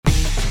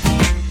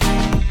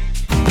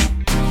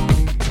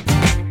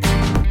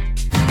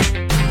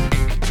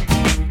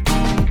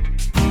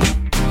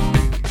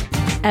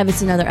Ev,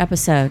 it's another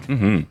episode.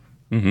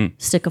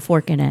 Stick a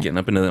fork in it. Getting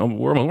up into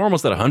we're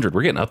almost at 100.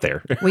 We're getting up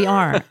there. We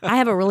are. I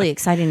have a really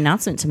exciting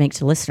announcement to make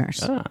to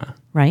listeners.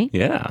 Right?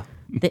 Yeah.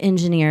 The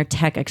engineer,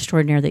 tech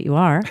extraordinaire that you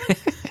are,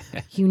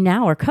 you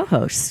now are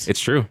co-hosts. It's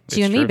true. It's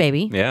you and me,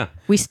 baby. Yeah.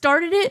 We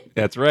started it.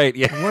 That's right.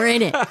 Yeah. We're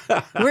in it.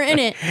 We're in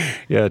it.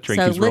 Yeah. Train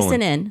so keeps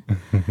listen rolling.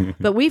 in.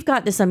 But we've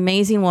got this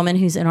amazing woman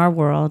who's in our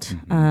world.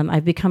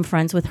 I've become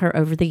friends with her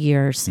over the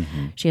years.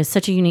 She has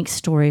such a unique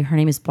story. Her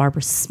name is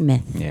Barbara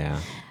Smith. Yeah.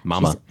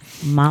 Mama.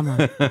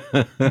 Mama.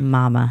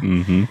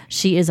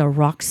 She is a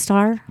rock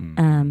star.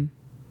 And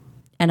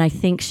I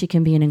think she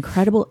can be an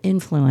incredible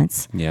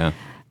influence Yeah.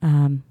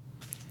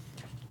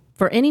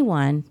 for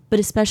anyone, but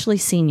especially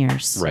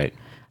seniors. Right.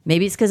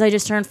 Maybe it's because I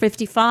just turned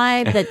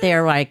 55 that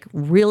they're like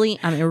really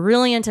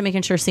into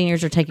making sure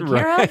seniors are taken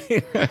care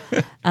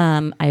of.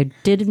 I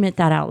did admit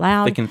that out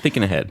loud.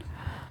 Thinking ahead.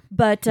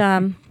 But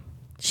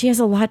she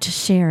has a lot to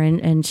share,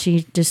 and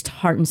she just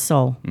heart and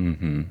soul.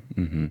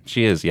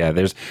 She is. Yeah.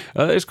 There's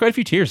quite a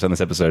few tears on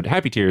this episode.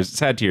 Happy tears,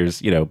 sad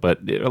tears, but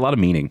a lot of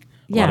meaning.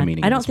 A lot of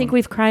meaning I don't think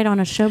we've cried on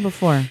a show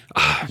before.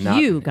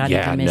 You got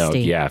into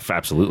Misty. Yeah,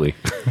 absolutely.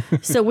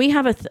 So we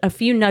have a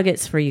few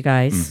nuggets for you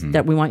guys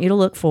that we want you to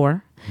look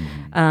for.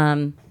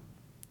 Don't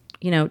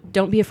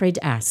be afraid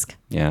to ask.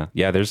 Yeah.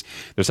 There's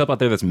help out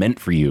there that's meant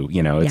for you.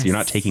 It's You're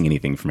not taking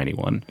anything from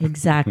anyone.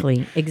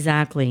 Exactly.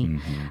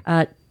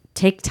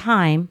 Take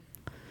time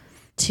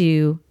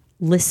to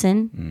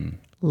listen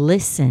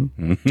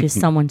to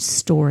someone's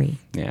story.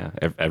 Yeah,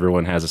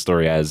 everyone has a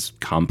story as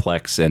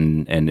complex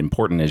and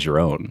important as your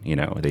own.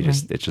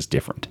 It's just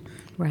different.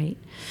 Right.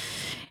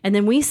 And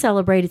then we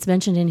celebrate, it's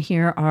mentioned in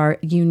here, our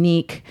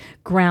unique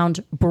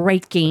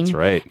groundbreaking. That's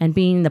right. And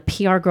being the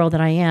PR girl that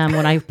I am,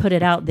 when I put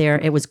it out there,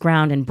 it was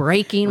ground and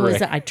breaking.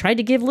 Right. I tried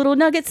to give little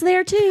nuggets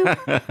there too,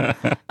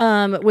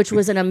 which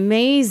was an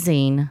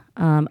amazing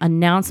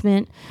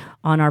announcement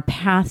on our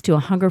path to a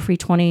hunger-free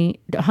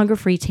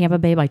Tampa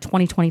Bay by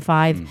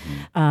 2025,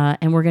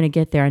 and we're going to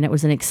get there. And it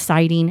was an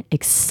exciting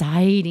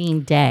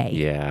day.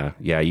 Yeah.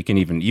 You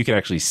can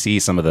actually see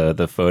some of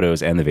the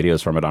photos and the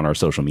videos from it on our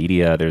social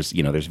media. There's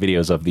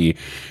videos of the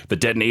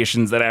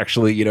detonations that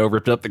actually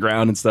ripped up the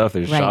ground and stuff.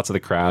 There's shots of the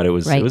crowd. It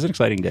was an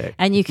exciting day.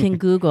 And you can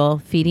Google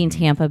 "Feeding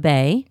Tampa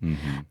Bay,"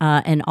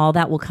 and all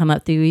that will come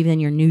up through even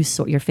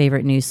your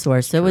favorite news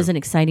source. So It was an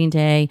exciting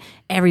day.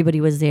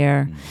 Everybody was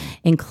there,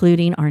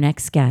 including our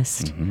next guest.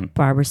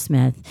 Barbara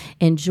Smith.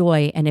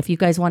 Enjoy. And if you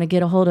guys want to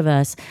get a hold of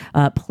us,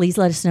 please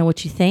let us know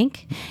what you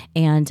think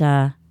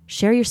and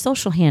share your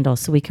social handles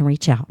so we can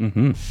reach out.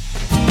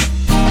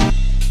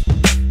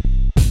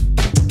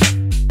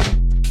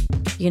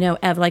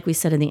 Ev, like we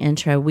said in the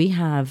intro, we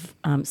have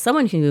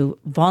someone who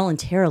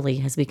voluntarily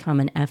has become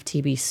an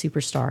FTB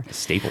superstar. A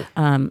staple.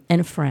 And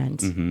a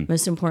friend.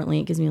 Most importantly,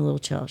 it gives me a little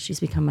chill. She's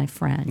become my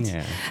friend.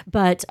 Yeah.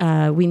 But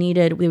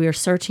we were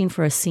searching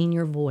for a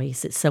senior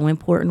voice. It's so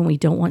important. We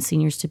don't want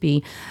seniors to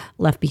be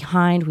left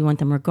behind. We want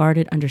them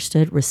regarded,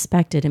 understood,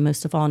 respected, and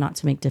most of all, not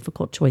to make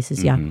difficult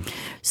choices. Yeah.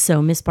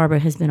 So Miss Barbara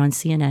has been on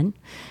CNN.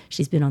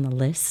 She's been on The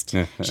List.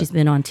 She's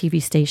been on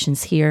TV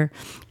stations here.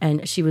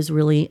 And she was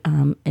really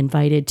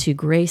invited to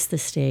grace the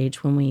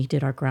stage when we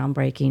did our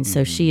groundbreaking.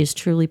 So she is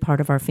truly part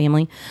of our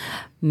family.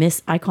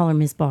 I call her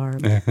Miss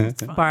Barb.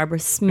 Barbara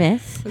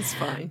Smith. That's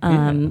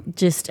fine.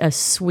 Just a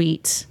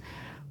sweet,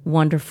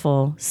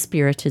 wonderful,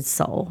 spirited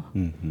soul.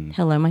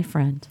 Hello, my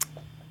friend.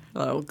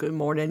 Hello, good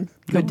morning.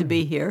 Good to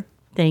be here.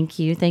 Thank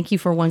you. Thank you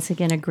for once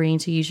again agreeing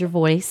to use your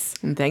voice.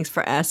 And thanks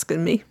for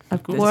asking me.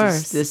 Of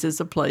course. This is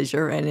a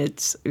pleasure, and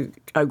it's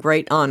a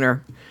great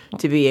honor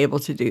to be able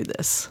to do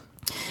this.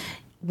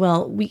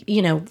 Well,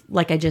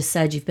 like I just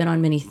said, you've been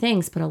on many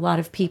things, but a lot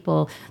of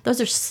people,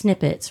 those are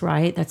snippets,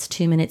 right? That's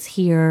 2 minutes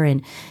here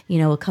and,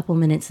 a couple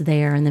minutes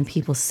there, and then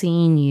people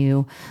seeing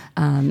you.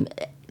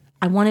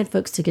 I wanted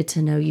folks to get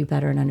to know you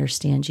better and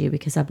understand you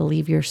because I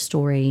believe your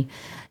story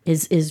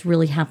is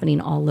really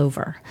happening all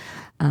over.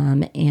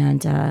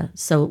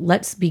 So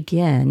let's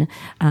begin.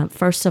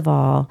 First of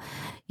all,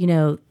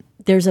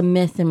 there's a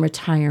myth in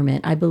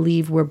retirement. I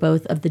believe we're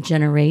both of the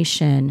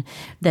generation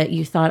that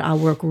you thought, I'll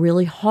work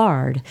really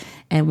hard,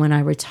 and when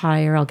I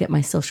retire, I'll get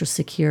my Social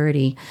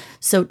Security.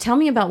 So tell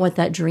me about what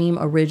that dream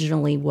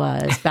originally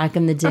was back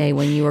in the day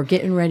when you were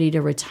getting ready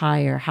to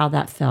retire, how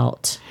that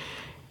felt.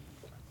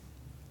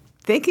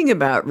 Thinking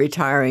about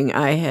retiring,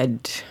 I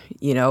had,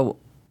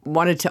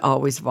 wanted to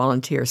always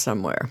volunteer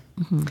somewhere.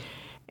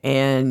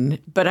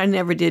 But I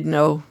never did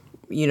know,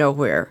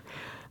 where.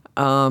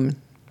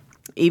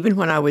 Even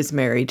when I was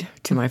married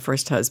to my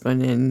first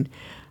husband, and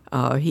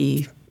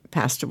he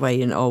passed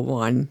away in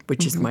 2001,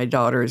 which is my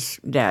daughter's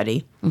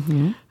daddy,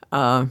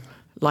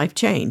 life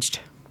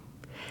changed.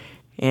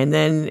 And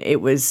then I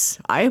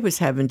was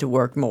having to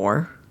work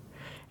more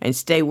and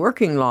stay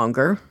working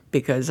longer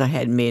because I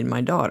had me and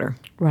my daughter.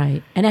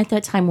 Right. And at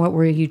that time, what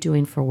were you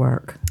doing for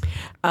work?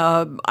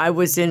 I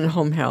was in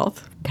home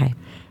health. Okay.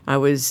 I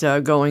was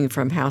going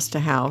from house to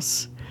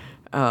house.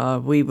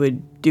 We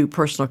would do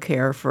personal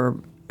care for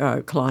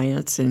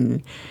clients,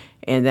 and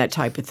and that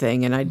type of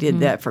thing. And I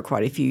did that for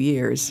quite a few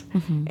years.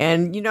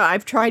 And,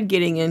 I've tried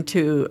getting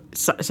into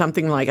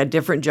something like a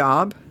different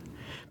job,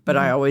 but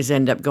I always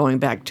end up going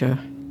back to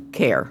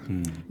care,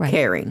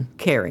 caring.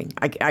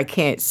 I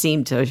can't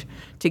seem to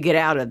get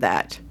out of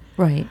that.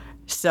 Right.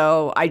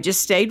 So I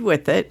just stayed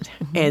with it.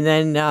 And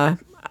then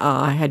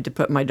I had to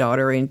put my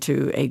daughter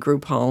into a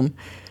group home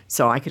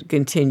so I could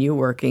continue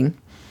working.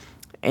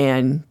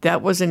 And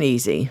that wasn't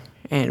easy.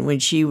 And when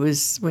she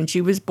was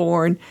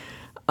born,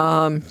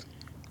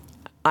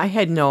 I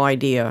had no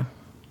idea,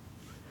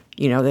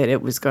 that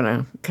it was going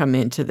to come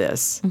into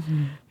this.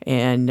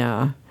 And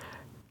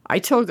I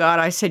told God,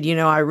 I said,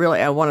 I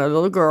want a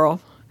little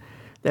girl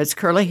that's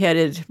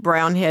curly-headed,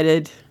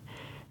 brown-headed,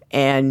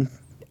 and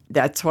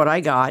that's what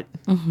I got.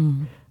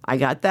 I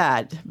got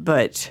that,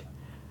 but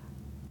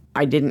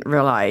I didn't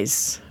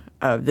realize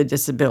the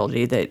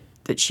disability that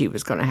she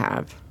was going to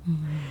have.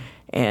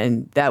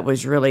 And that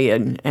was really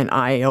an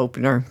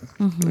eye-opener.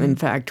 In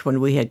fact, when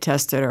we had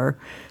tested her,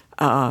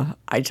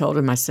 I told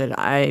him, I said,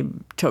 I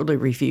totally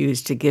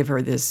refuse to give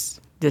her this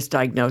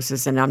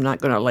diagnosis, and I'm not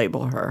going to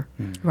label her.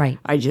 Right.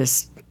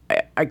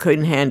 I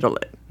couldn't handle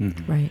it.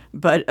 Right.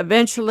 But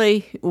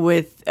eventually,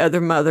 with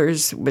other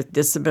mothers with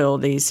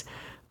disabilities,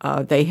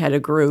 they had a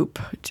group,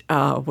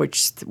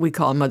 which we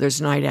call Mother's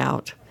Night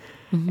Out.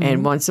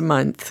 And once a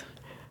month,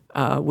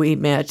 we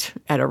met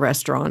at a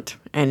restaurant,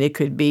 and it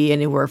could be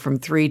anywhere from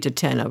 3 to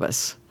 10 of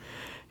us.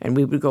 And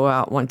we would go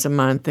out once a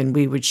month, and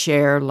we would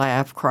share,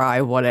 laugh,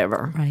 cry,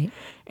 whatever. Right.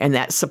 And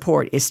that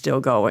support is still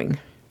going.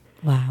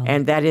 Wow.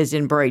 And that is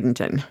in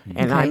Bradenton.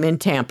 And I'm in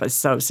Tampa.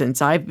 So since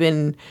I've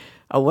been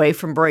away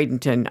from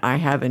Bradenton, I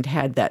haven't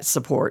had that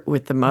support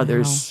with the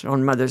mothers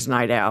on Mother's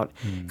Night Out.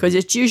 Because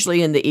it's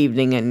usually in the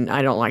evening, and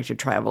I don't like to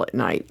travel at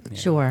night.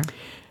 Sure.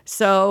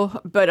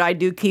 So, but I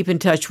do keep in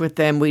touch with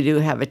them. We do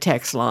have a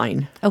text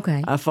line,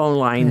 Okay. a phone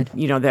line,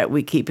 Good. that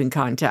we keep in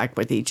contact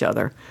with each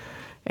other.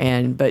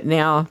 But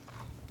now,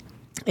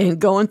 in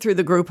going through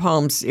the group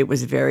homes, it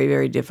was very,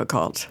 very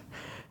difficult.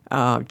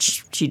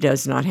 She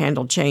does not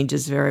handle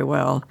changes very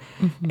well.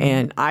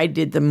 And I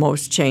did the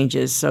most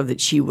changes so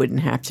that she wouldn't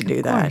have to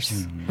do that.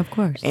 Of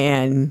course.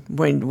 And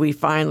when we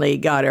finally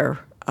got her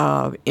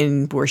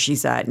in where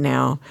she's at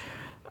now,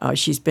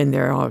 she's been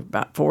there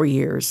about 4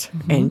 years,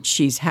 and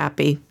she's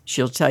happy.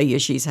 She'll tell you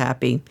she's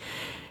happy,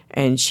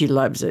 and she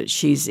loves it.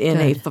 She's in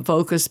a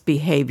focused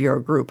behavior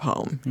group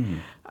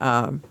home.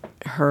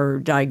 Her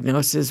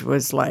diagnosis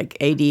was like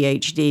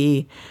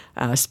ADHD,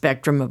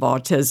 spectrum of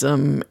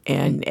autism,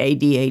 and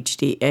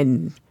ADHD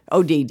and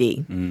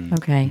ODD.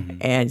 Okay.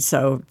 And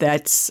so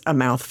that's a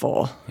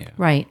mouthful.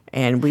 Right.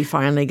 And we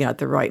finally got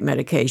the right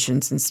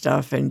medications and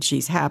stuff, and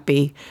she's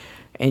happy.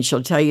 And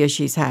she'll tell you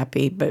she's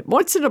happy. But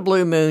once in a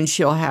blue moon,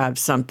 she'll have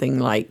something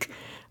like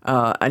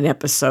an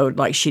episode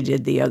like she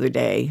did the other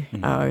day.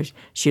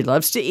 She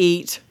loves to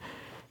eat,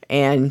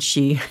 and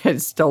she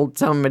had stole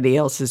somebody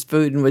else's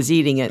food and was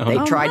eating it. They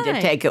tried to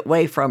take it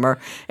away from her,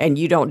 and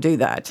you don't do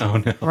that. Oh,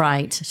 no.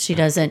 Right. She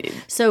doesn't.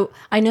 So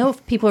I know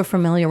if people are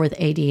familiar with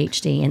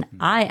ADHD, and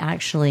I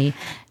actually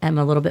am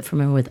a little bit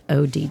familiar with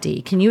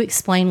ODD. Can you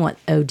explain what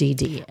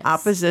ODD is?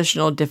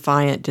 Oppositional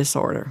defiant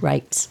disorder.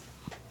 Right.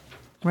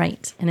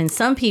 Right. And in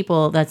some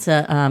people, that's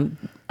a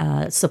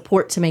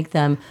support to make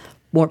them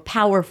more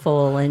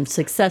powerful and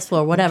successful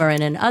or whatever.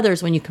 And in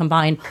others, when you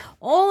combine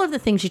all of the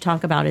things you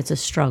talk about, it's a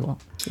struggle.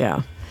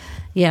 Yeah.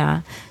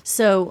 Yeah.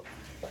 So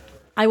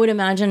I would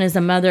imagine as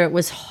a mother, it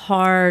was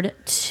hard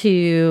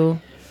to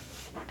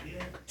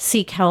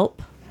seek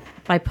help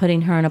by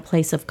putting her in a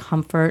place of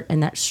comfort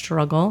and that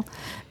struggle.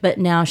 But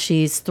now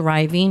she's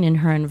thriving in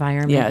her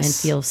environment and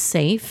feels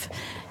safe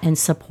and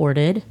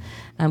supported,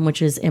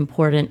 which is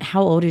important.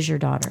 How old is your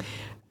daughter?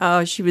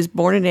 She was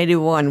born in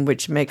 1981,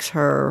 which makes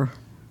her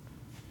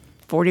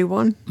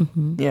 41.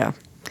 Yeah.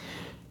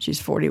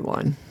 She's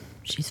 41.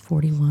 She's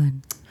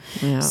 41.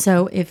 Yeah.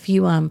 So if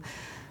you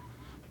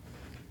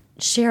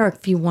share a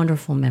few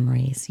wonderful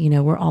memories,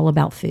 we're all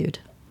about food,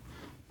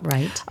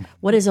 right?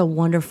 What is a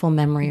wonderful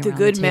memory around the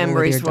good the table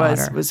memories with your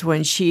daughter? was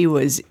when she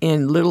was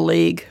in Little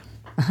League.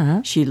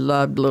 She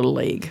loved Little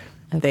League.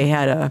 They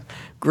had a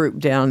group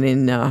down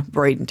in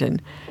Bradenton,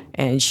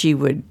 and she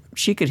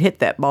could hit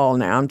that ball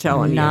now, I'm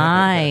telling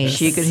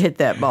Nice. you. She could hit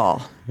that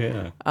ball.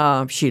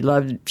 Yeah. She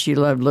loved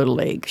Little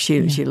League.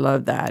 She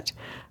loved that.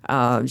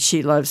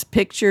 She loves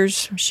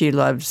pictures. She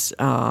loves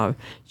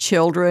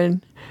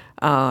children.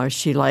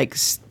 She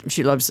loves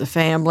the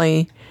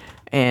family.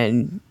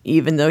 And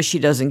even though she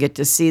doesn't get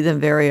to see them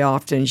very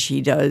often, she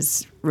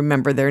does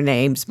remember their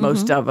names,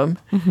 most of them,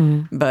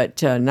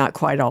 but not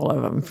quite all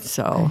of them.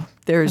 So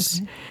there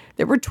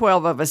were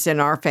 12 of us in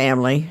our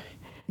family.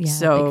 Yeah,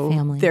 So big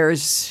family.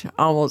 there's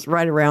almost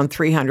right around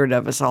 300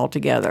 of us all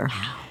together.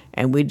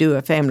 And we do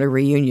a family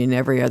reunion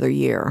every other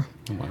year.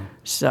 Wow.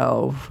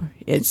 So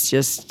it's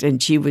just,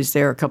 and she was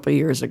there a couple of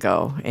years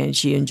ago, and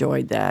she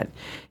enjoyed that.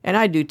 And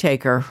I do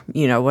take her,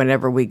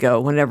 whenever we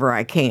go, whenever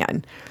I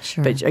can.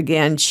 Sure. But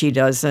again, she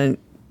doesn't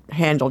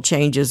handle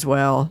changes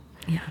well.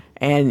 Yeah.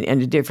 And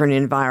in a different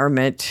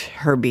environment,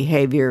 her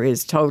behavior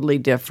is totally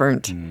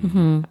different.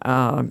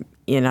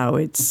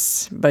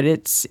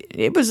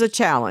 it was a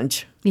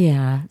challenge.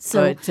 Yeah.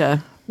 So, But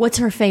what's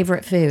her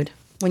favorite food?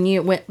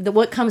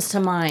 What comes to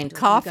mind? when you guys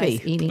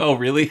Coffee. eating? Oh,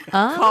 really?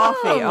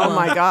 coffee. Oh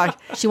my gosh.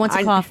 She wants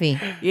a coffee.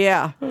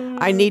 Yeah.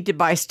 I need to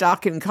buy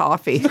stock in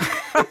coffee.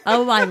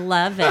 Oh, I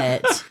love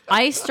it.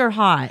 Iced or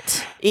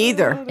hot?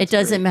 Either. It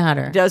doesn't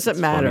matter. Doesn't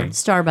matter. funny.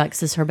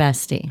 Starbucks is her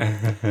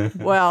bestie.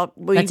 Well,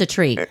 That's a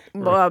treat.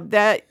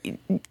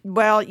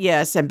 Well,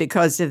 yes, and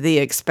because of the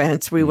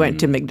expense, we went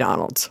to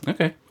McDonald's.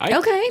 Okay.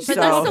 Okay, but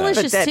that's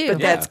delicious too. But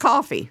that's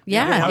coffee.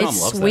 Yeah, my mom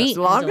it's loves that. sweet. As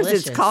long and as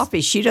it's delicious.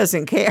 coffee, she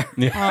doesn't care.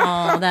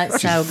 Oh,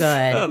 that's so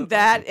good.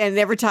 That, and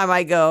every time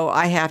I go,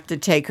 I have to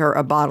take her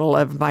a bottle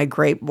of my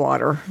grape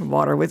water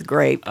with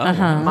grape.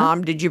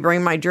 Mom, did you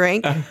bring my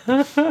drink?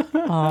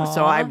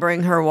 So I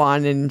bring her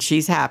one, and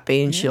she's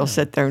happy, and she'll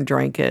sit there and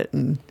drink it.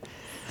 And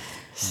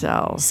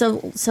so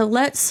So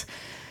let's.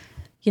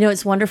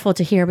 It's wonderful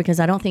to hear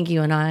because I don't think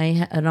you and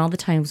I, and all the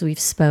times we've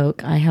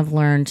spoke, I have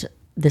learned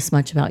this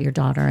much about your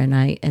daughter,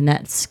 and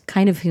that's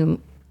kind of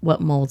what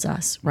molds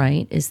us,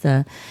 right?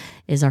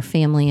 Is our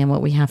family and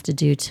what we have to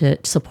do to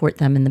support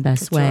them in the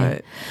best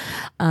way.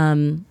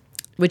 right.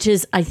 Which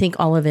is, I think,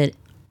 all of it.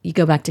 You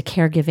go back to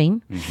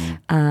caregiving,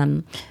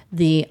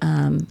 the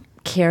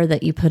care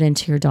that you put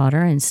into your daughter,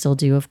 and still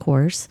do, of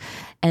course,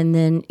 and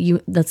then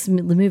let's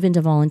move into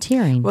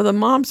volunteering. Well, the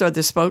moms are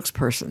the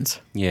spokespersons.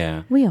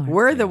 Yeah. We are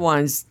We're the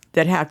ones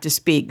that have to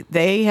speak.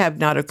 They have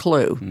not a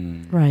clue,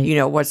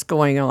 right, what's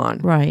going on.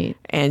 right,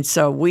 And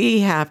so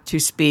we have to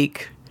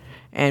speak,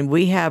 and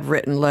we have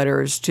written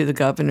letters to the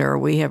governor.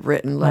 We have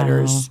written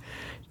letters.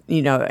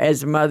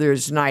 As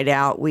Mother's Night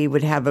Out, we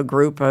would have a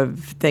group of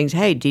things.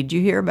 Hey, did you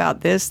hear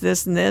about this,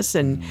 this, and this?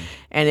 And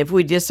if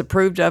we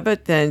disapproved of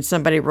it, then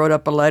somebody wrote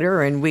up a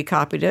letter, and we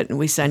copied it, and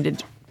we sent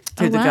it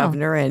to the wow.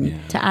 governor.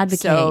 And to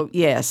advocate. so,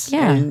 yes.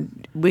 Yeah.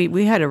 And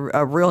we had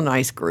a real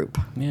nice group.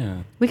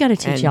 Yeah. We got to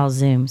teach y'all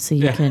Zoom so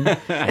you can,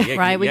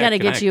 right? We got to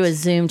get you a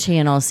Zoom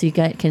channel so you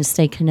can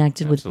stay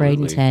connected with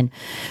Absolutely. Bradenton.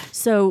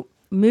 So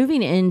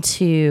moving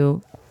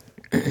into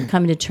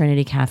coming to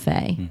Trinity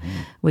Cafe,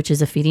 which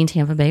is a Feeding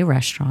Tampa Bay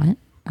restaurant.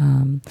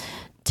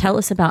 Tell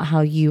us about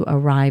how you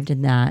arrived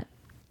in that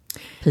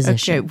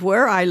position. Okay,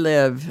 where I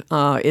live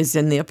is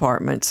in the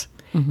apartments,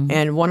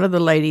 and one of the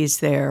ladies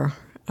there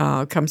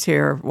comes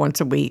here once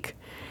a week,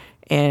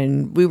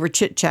 and we were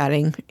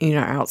chit-chatting,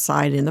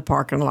 outside in the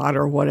parking lot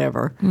or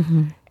whatever,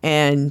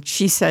 and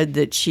she said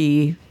that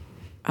she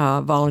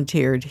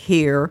volunteered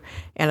here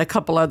and a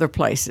couple other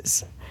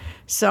places.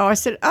 So I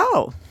said,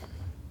 oh,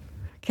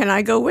 can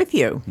I go with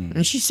you?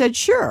 And she said,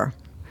 sure.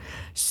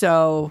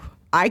 So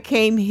I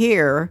came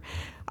here.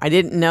 I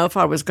didn't know if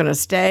I was going to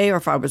stay or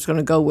if I was going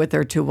to go with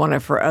her to one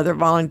of her other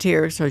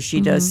volunteers. So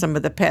she does some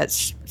of the pet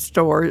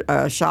store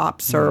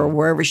shops or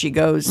wherever she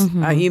goes,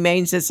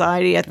 Humane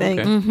Society, I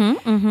think.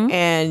 Okay.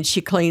 And she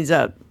cleans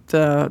up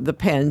the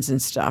pens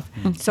and stuff.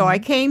 So I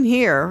came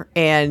here,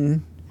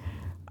 and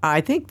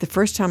I think the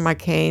first time I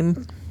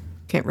came,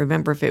 can't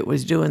remember if it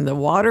was doing the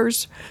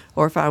waters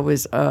or if I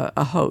was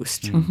a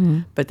host,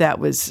 but that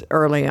was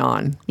early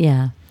on.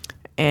 Yeah.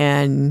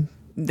 And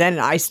then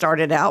I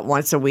started out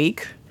once a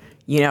week,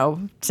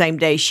 same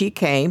day she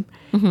came.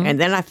 And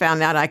then I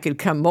found out I could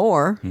come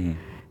more,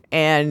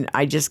 and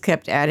I just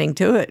kept adding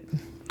to it.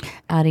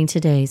 Adding to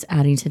days.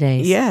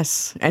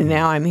 Yes. And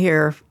now I'm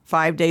here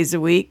 5 days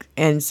a week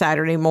and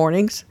Saturday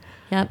mornings.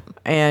 Yep.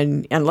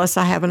 And unless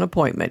I have an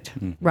appointment.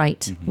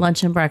 Right.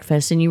 Lunch and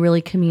breakfast. And you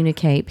really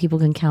communicate. People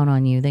can count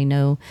on you. They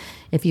know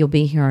if you'll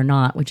be here or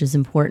not, which is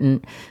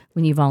important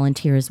when you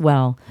volunteer as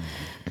well.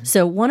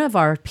 So one of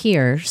our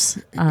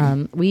peers,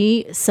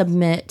 we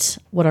submit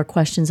what our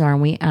questions are,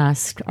 and we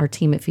ask our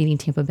team at Feeding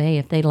Tampa Bay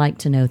if they'd like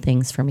to know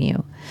things from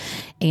you.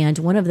 And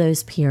one of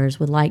those peers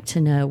would like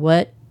to know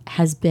what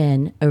has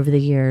been, over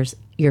the years,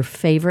 your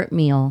favorite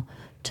meal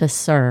to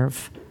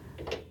serve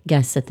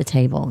guests at the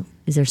table.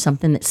 Is there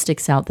something that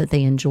sticks out that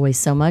they enjoy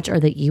so much or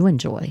that you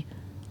enjoy?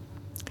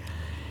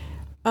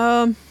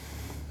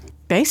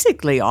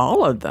 Basically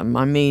all of them.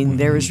 I mean,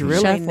 there's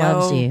really Chef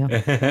loves you.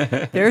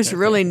 there's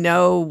really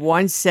no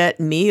one set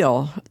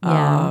meal.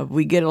 Yeah.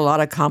 We get a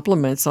lot of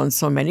compliments on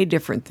so many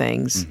different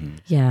things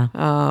Yeah.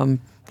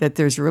 that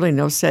there's really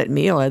no set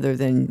meal other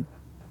than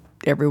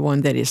everyone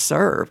that is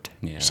served.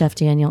 Yeah. Chef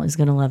Daniel is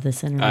going to love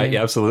this interview.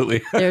 Yeah,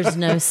 absolutely. There's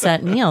no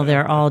set meal.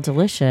 They're all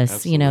delicious.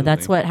 Absolutely.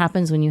 That's what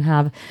happens when you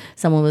have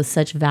someone with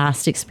such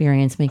vast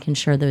experience making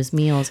sure those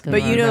meals go But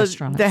to our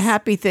restaurants. the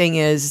happy thing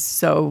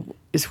is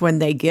when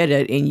they get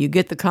it and you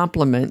get the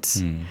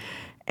compliments,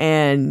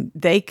 and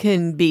they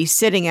can be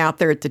sitting out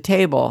there at the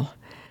table,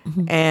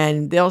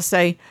 and they'll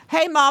say,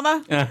 "Hey,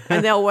 Mama,"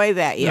 and they'll wave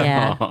at you.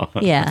 Yeah.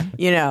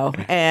 Yeah.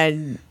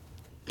 And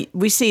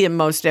we see them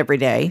most every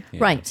day.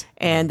 Right.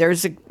 And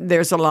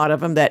there's a lot of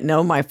them that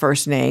know my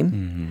first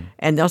name,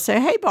 and they'll say,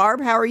 "Hey,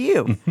 Barb, how are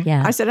you?"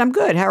 Yeah. I said, "I'm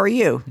good. How are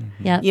you?"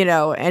 Yep.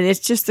 And it's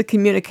just the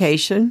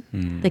communication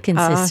The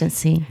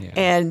consistency.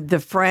 and the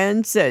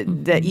friends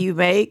that you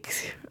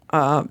make.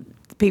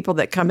 People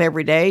that come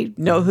every day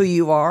know who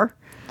you are.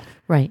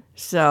 Right.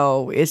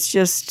 So it's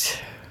just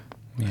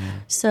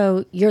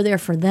So you're there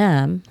for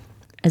them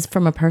as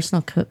from a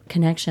personal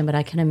connection, but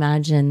I can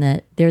imagine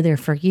that they're there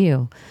for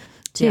you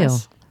too,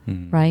 Yes.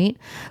 right?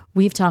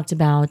 We've talked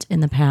about in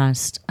the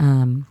past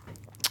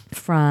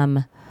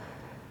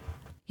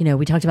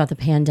we talked about the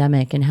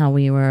pandemic and how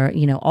we were,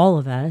 all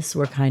of us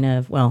were kind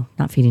of, well,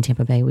 not Feeding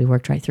Tampa Bay, we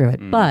worked right through it,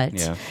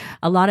 but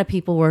a lot of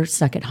people were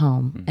stuck at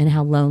home and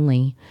how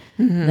lonely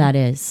that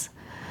is.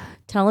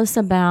 Tell us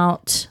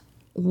about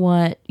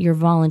what your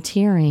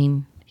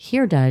volunteering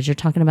here does. You're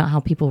talking about how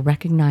people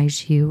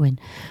recognize you and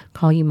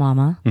call you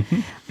mama.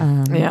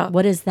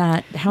 What is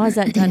that? How is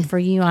that done for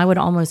you? I would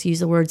almost use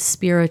the word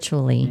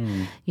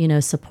spiritually,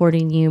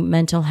 supporting you,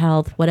 mental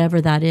health, whatever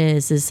that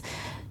is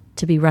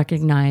to be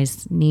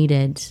recognized,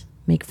 needed,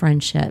 make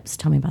friendships.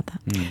 Tell me about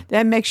that.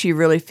 That makes you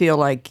really feel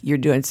like you're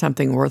doing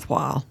something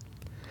worthwhile.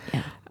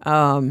 Yeah.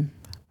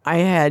 I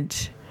had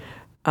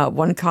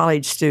one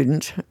college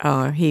student.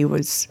 He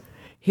was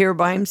here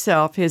by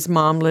himself. His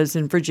mom lives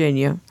in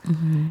Virginia.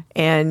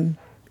 And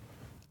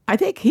I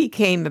think he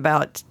came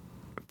about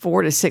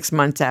 4 to 6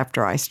 months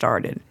after I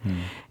started.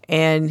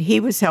 And he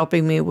was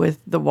helping me with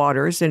the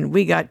waters, and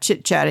we got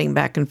chit-chatting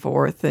back and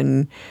forth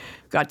and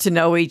got to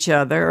know each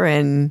other.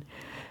 And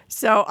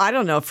so I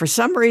don't know, for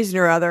some reason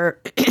or other,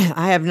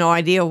 I have no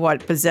idea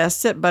what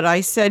possessed it, but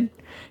I said,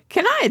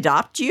 "Can I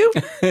adopt you?"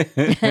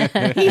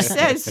 He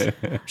says,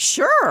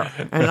 "Sure."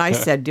 And I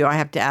said, "Do I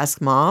have to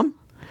ask Mom?"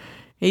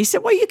 He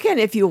said, "Well, you can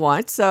if you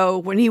want." So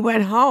when he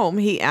went home,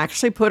 he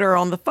actually put her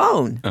on the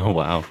phone. Oh,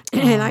 wow.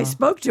 And I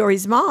spoke to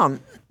his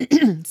mom.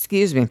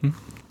 Excuse me.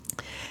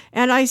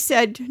 And I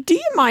said, "Do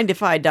you mind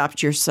if I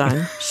adopt your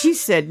son?" She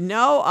said,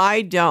 "No,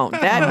 I don't.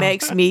 That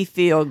makes me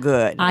feel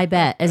good." I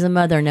bet, as a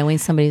mother, knowing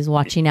somebody's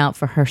watching out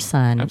for her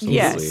son Absolutely.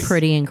 is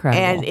pretty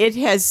incredible. And it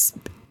has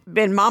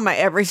been mama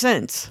ever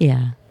since.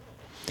 Yeah.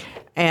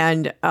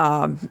 And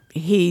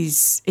he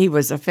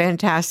was a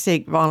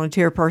fantastic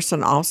volunteer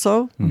person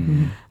also.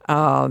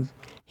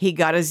 He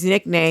got his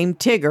nickname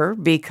Tigger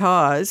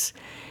because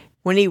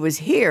when he was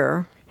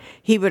here,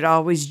 he would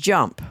always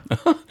jump.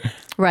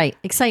 Right.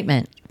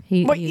 Excitement.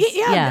 Well,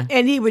 yeah,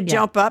 and he would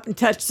jump up and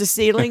touch the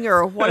ceiling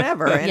or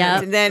whatever.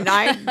 And then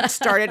I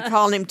started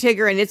calling him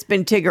Tigger, and it's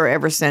been Tigger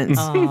ever since.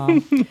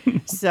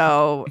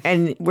 So,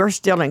 and we're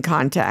still in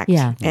contact.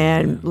 Yeah.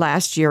 And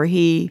last year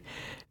he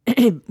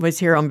was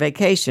here on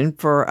vacation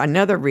for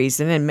another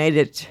reason and made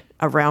it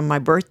around my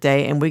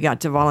birthday, and we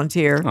got to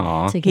volunteer.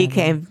 Together. He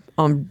came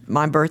on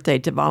my birthday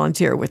to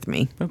volunteer with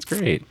me. That's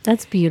great.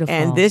 That's beautiful.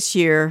 And this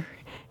year,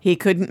 he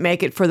couldn't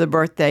make it for the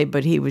birthday,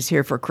 but he was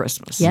here for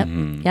Christmas. Yep.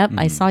 Yep.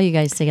 I saw you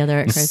guys together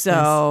at Christmas.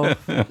 So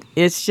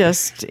it's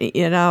just,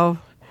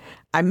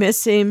 I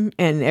miss him.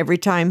 And every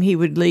time he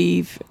would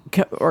leave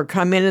or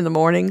come in the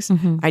mornings,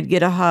 I'd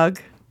get a hug.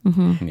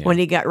 Yeah. When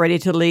he got ready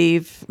to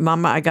leave,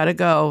 "Mama, I got to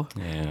go."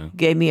 Yeah.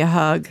 Gave me a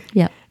hug.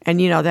 Yep. And,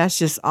 that's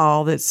just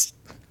all that's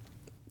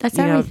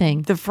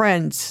everything. The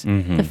friends.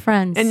 The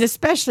friends. And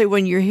especially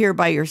when you're here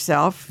by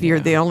yourself, you're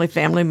the only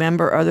family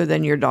member other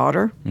than your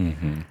daughter.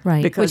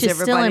 Right. Because which is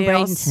still in everybody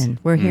else- Bradenton.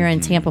 We're here in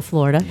Tampa,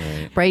 Florida.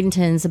 Right.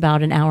 Bradenton's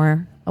about an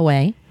hour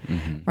away.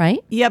 Right?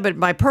 Yeah, but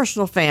my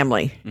personal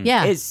family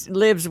Yeah.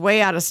 lives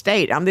way out of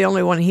state. I'm the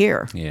only one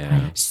here.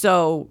 Yeah.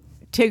 So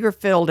Tigger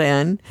filled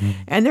in,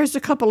 and there's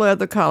a couple of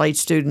other college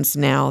students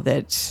now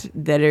that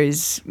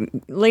is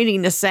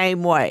leaning the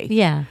same way.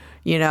 Yeah.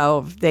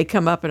 They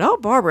come up and, "Oh,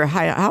 Barbara,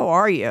 how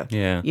are you?"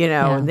 Yeah.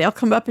 And they'll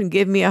come up and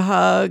give me a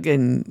hug,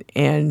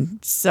 and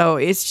so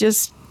it's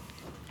just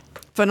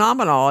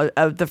phenomenal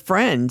of the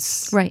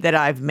friends that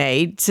I've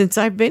made since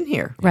I've been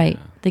here. Right.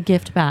 The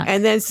gift back.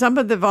 And then some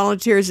of the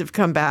volunteers have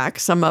come back,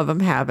 some of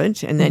them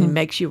haven't, and then it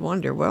makes you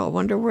wonder, I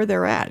wonder where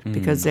they're at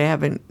because they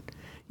haven't,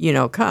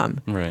 come.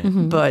 Right.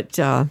 But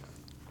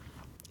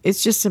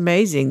it's just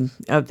amazing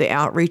of the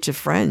outreach of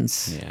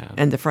friends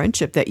and the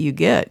friendship that you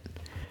get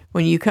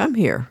when you come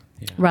here.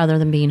 Rather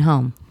than being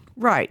home.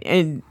 Right.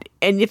 And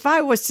if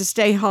I was to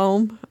stay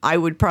home, I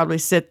would probably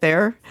sit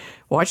there,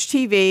 watch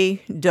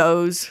TV,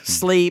 doze,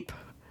 sleep.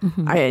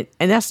 And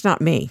that's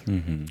not me.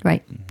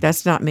 Right.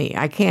 That's not me.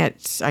 I can't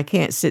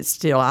sit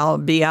still. I'll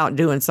be out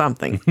doing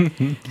something.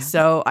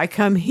 So I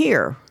come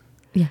here,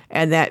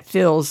 and that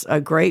fills a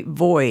great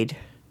void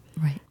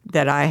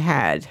that I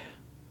had.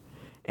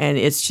 And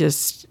it's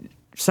just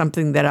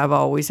something that I've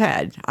always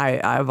had.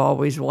 I've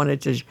always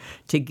wanted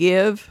to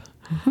give.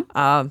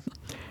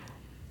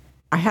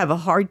 I have a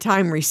hard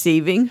time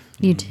receiving.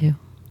 You do.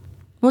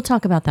 We'll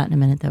talk about that in a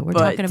minute, though. We're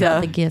talking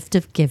about the gift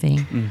of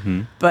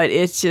giving. But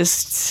it's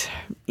just,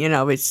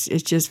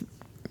 it's just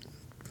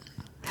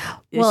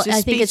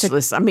I think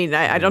speechless. I mean,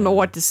 I don't know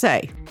what to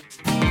say.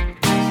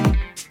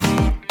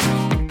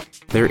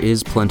 There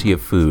is plenty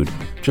of food,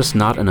 just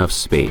not enough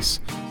space.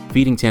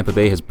 Feeding Tampa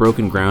Bay has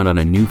broken ground on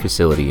a new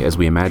facility as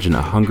we imagine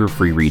a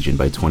hunger-free region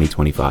by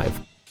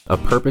 2025. A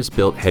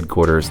purpose-built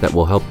headquarters that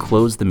will help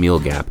close the meal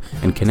gap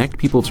and connect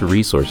people to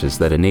resources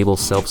that enable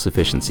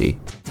self-sufficiency.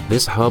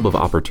 This hub of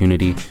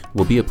opportunity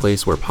will be a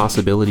place where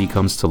possibility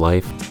comes to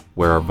life,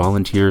 where our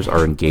volunteers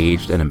are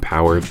engaged and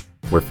empowered,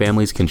 where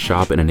families can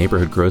shop in a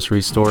neighborhood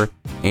grocery store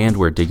and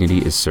where dignity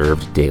is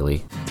served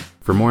daily.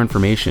 For more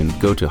information,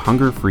 go to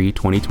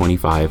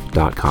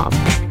hungerfree2025.com.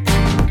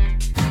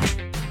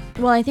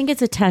 Well, I think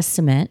it's a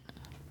testament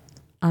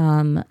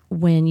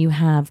when you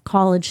have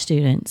college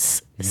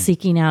students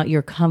seeking out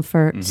your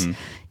comfort,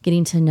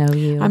 getting to know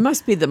you. I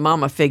must be the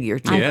mama figure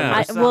too.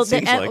 Yeah.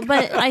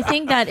 But I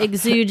think that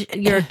exudes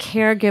your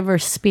caregiver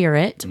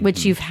spirit,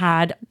 which you've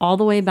had all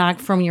the way back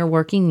from your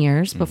working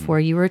years before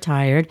you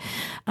retired,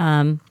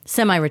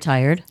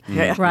 semi-retired,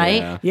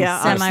 right?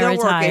 Yeah, I'm still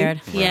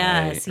semi-retired. working.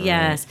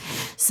 Yes.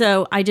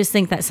 So I just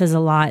think that says a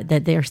lot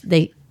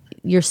that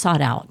you're sought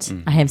out.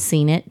 I have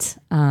seen it,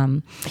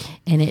 and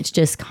it's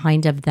just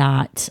kind of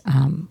that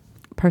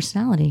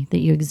personality that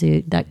you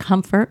exude, that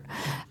comfort,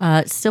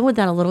 still with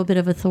that a little bit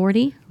of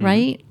authority,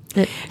 right?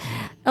 That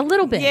a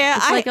little bit. Yeah,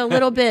 it's like a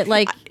little bit,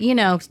 like,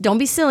 don't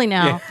be silly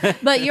now.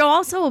 But you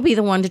also will be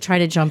the one to try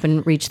to jump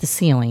and reach the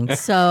ceiling.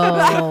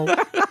 So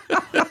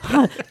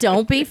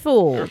don't be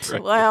fooled.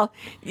 Well,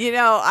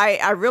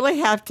 I really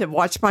have to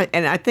watch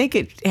and I think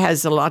it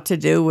has a lot to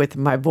do with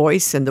my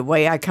voice and the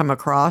way I come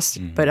across,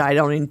 but I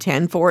don't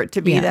intend for it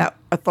to be that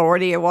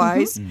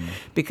authority-wise,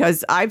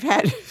 because I've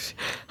had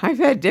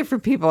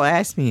different people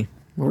ask me,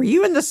 were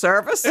you in the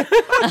service?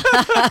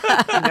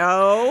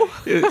 No.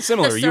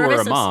 Similar. You were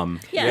a mom.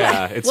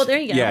 Well, there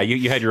you go. Yeah,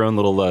 you had your own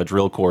little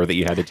drill corps that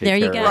you had to take There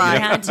you care go. of. You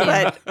had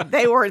to. But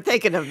they weren't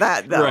thinking of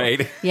that, though.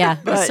 Right. Yeah,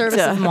 the But,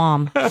 service of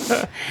mom.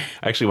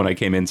 Actually, when I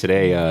came in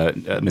today,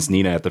 Miss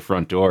Nina at the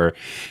front door,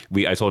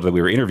 I told her that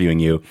we were interviewing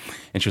you,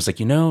 and she was like,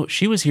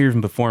 she was here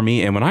even before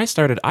me, and when I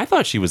started, I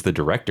thought she was the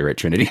director at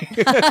Trinity.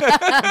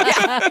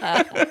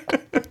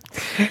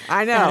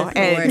 I know.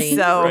 And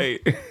so,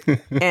 Right.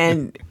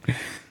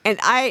 and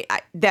I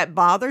that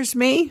bothers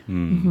me.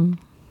 In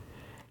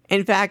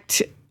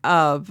fact,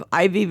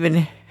 I've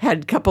even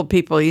had a couple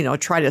people,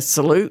 try to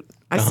salute.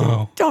 I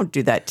said, don't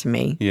do that to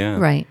me.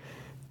 Yeah.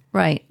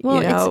 Right.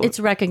 Well, it's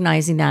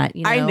recognizing that.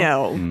 I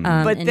know.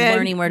 But and then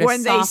learning where to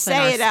when they soften say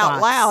our it out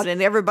spots. loud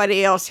and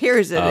everybody else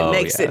hears it, it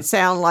makes it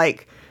sound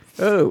like,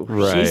 she's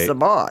Right. the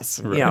boss.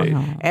 Right.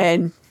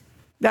 And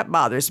that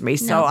bothers me.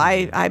 So No.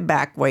 I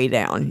back way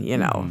down,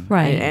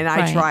 Right, And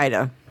I right. try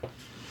to.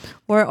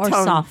 Or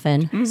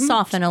Tone.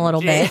 soften a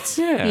little bit.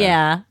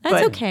 Yeah.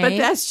 That's okay. But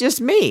that's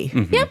just me.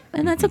 Yep,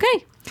 and that's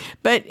okay.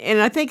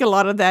 And I think a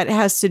lot of that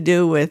has to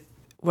do with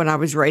when I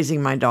was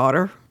raising my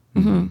daughter,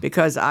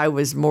 because I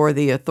was more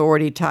the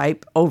authority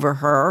type over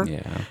her.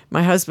 Yeah.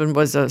 My husband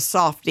was a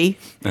softie.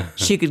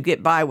 She could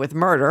get by with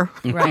murder.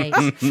 Right,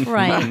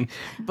 right.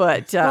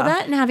 But Well,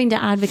 that and having to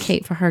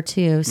advocate for her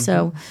too.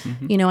 So,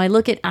 I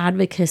look at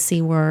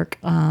advocacy work.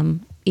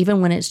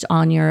 Even when it's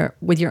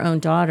with your own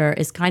daughter,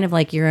 it's kind of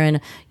like you're in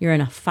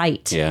a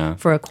fight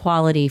for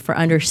equality, for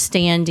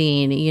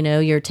understanding.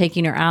 You're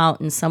taking her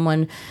out, and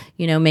someone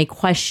may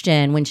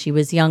question when she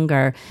was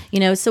younger.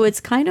 So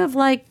it's kind of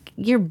like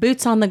your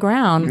boots on the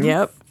ground.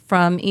 Yep.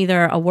 From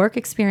either a work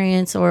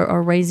experience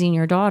or raising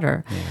your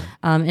daughter,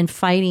 and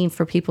fighting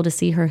for people to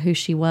see her who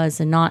she was,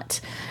 and not.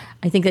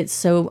 I think it's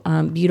so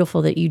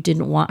beautiful that you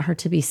didn't want her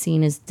to be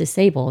seen as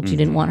disabled. You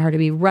didn't want her to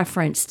be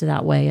referenced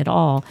that way at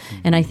all.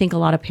 And I think a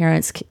lot of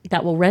parents,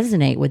 that will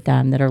resonate with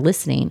them that are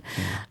listening.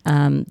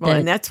 and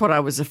that's what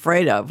I was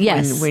afraid of.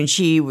 Yes. When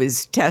she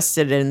was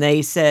tested, and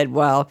they said,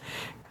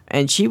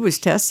 and she was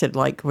tested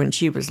like when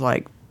she was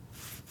like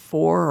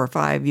 4 or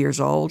 5 years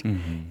old,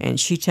 and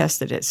she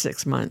tested at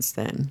 6 months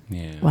then.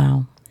 Yeah.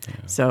 Wow.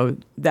 So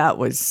that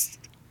was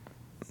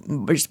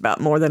just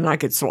about more than I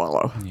could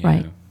swallow.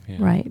 Right.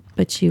 Right.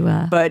 But you.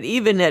 But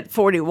even at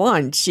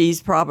 41,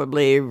 she's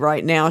probably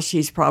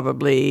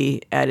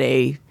at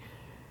a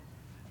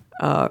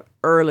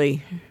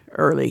early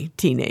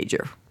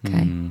teenager.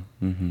 Okay.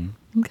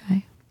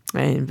 Okay.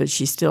 But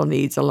she still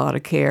needs a lot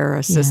of care,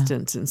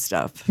 assistance, and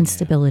stuff.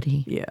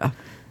 Instability. Yeah.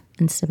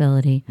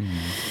 Instability.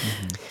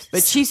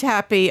 But she's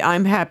happy.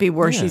 I'm happy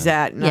where she's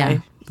at.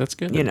 And That's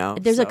good.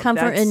 There's a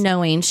comfort in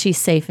knowing she's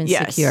safe and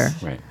secure.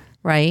 Right.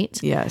 Right?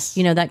 Yes.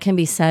 That can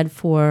be said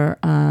for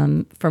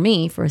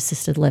me, for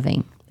assisted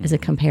living as a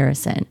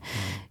comparison.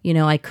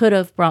 I could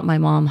have brought my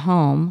mom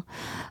home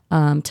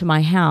to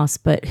my house,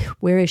 but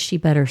where is she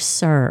better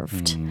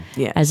served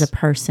Yes. as a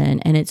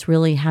person? And it's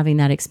really having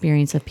that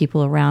experience of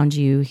people around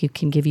you who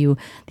can give you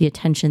the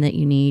attention that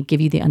you need, give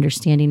you the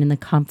understanding and the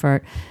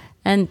comfort,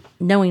 and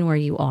knowing where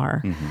you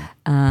are.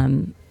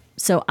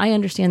 So I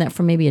understand that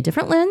from maybe a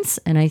different lens,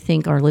 and I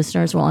think our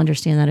listeners will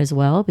understand that as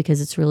well, because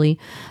it's really,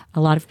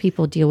 a lot of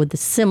people deal with the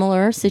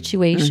similar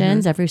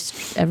situations.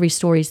 Every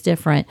story is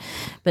different,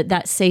 but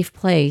that safe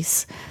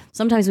place,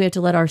 sometimes we have to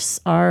let our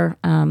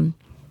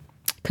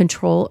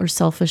control or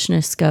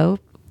selfishness go,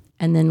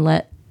 and then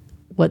let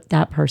what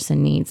that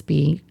person needs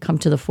come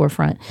to the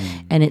forefront.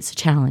 And it's a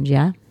challenge.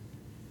 Yeah.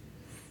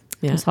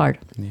 It was hard.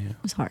 It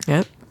was hard.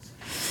 Yep.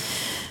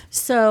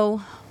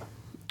 So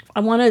I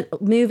want to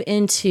move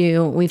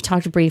into, we've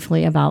talked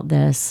briefly about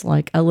this,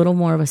 like a little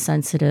more of a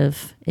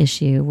sensitive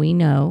issue. We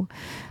know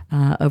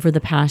over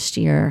the past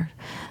year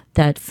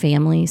that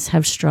families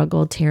have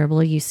struggled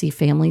terribly. You see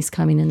families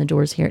coming in the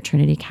doors here at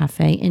Trinity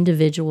Cafe,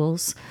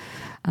 individuals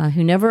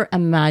who never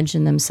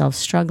imagined themselves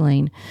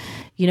struggling,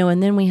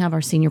 and then we have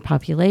our senior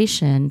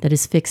population that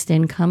is fixed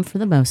income for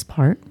the most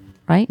part,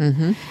 right?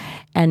 Mm-hmm.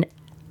 And,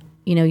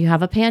 you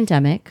have a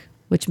pandemic,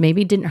 which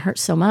maybe didn't hurt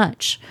so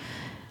much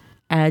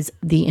as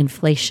the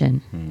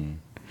inflation.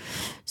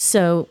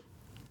 So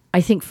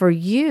I think for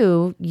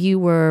you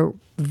were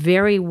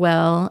very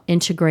well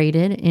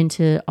integrated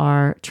into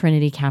our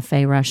Trinity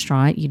Cafe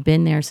restaurant. You'd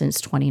been there since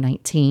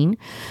 2019.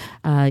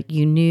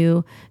 You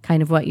knew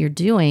kind of what you're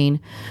doing,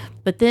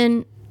 but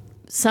then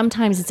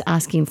sometimes it's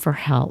asking for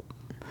help.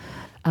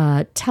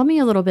 Tell me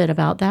a little bit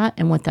about that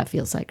and what that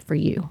feels like for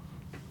you.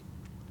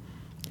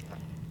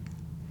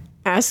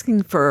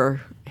 Asking for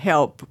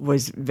help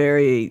was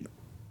very,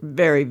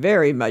 very,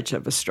 very much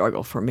of a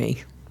struggle for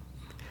me.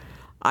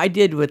 I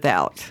did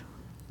without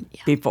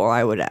before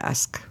I would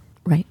ask.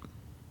 Right.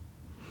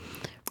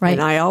 Right.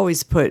 And I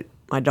always put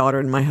my daughter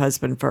and my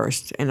husband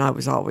first, and I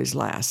was always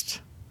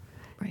last.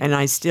 Right. And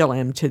I still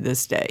am to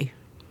this day.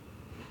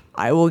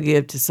 I will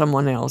give to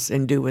someone else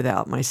and do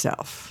without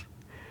myself.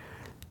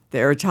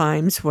 There are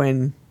times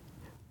when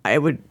I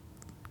would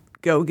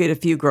go get a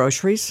few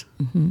groceries,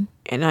 mm-hmm.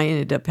 and I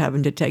ended up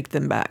having to take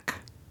them back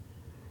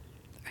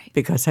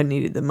because I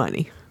needed the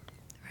money.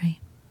 Right.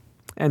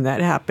 And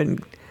that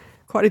happened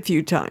quite a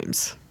few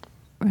times.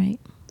 Right.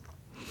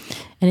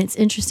 And it's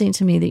interesting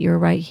to me that you're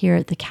right here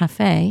at the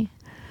cafe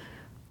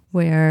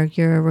where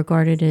you're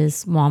regarded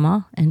as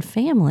mama and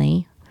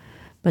family,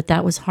 but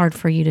that was hard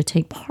for you to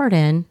take part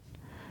in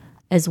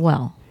as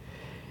well.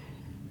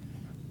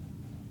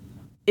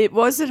 It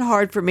wasn't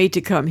hard for me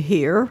to come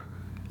here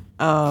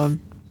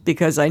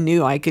because I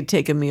knew I could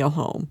take a meal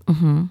home.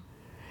 Mm-hmm.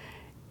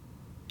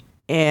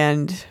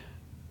 And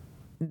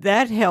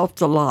that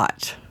helped a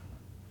lot.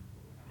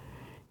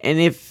 And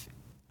if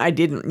I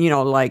didn't,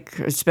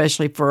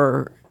 especially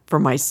for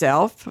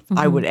myself, mm-hmm.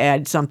 I would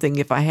add something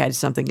if I had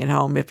something at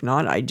home. If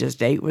not, I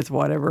just ate with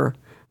whatever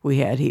we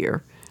had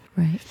here.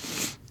 Right.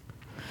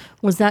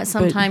 Was that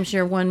sometimes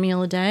your one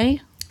meal a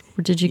day?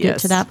 Or did you get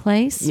to that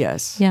place?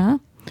 Yes. Yeah.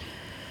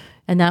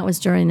 And that was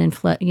during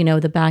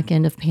the back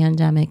end of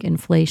pandemic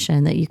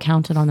inflation that you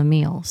counted on the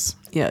meals.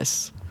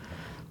 Yes.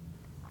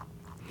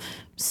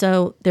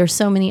 So there's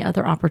so many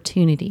other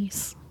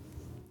opportunities,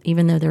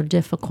 even though they're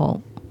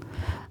difficult.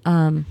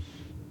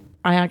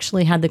 I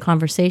actually had the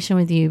conversation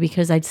with you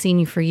because I'd seen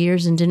you for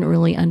years and didn't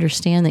really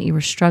understand that you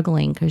were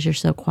struggling because you're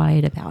so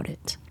quiet about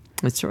it.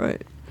 That's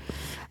right.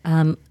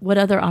 What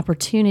other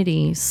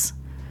opportunities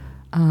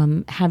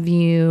have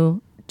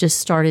you just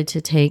started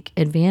to take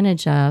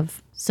advantage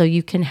of so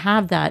you can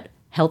have that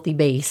healthy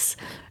base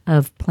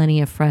of plenty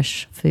of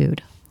fresh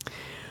food?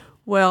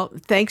 Well,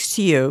 thanks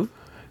to you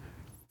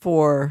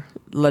for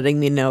letting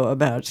me know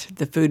about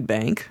the food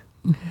bank.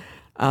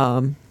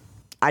 Mm-hmm.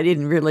 I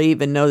didn't really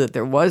even know that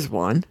there was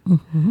one.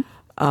 Mm-hmm.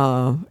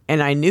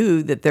 And I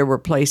knew that there were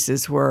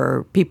places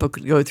where people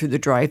could go through the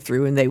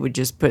drive-thru and they would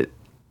just put,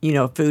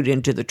 food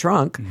into the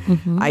trunk.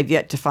 Mm-hmm. I've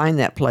yet to find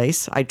that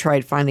place. I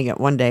tried finding it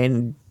one day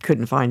and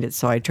couldn't find it,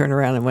 so I turned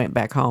around and went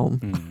back home.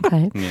 Mm.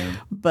 Okay. Yeah.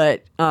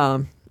 But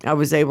I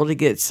was able to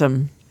get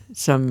some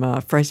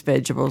fresh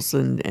vegetables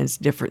and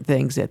different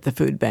things at the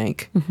food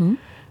bank.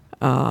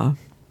 Mm-hmm.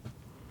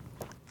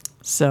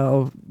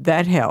 So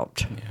that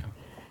helped.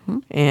 Yeah.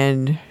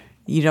 And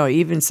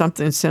even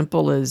something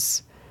simple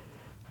as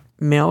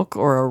milk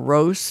or a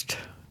roast.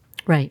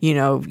 Right.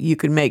 You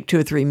could make 2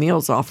 or 3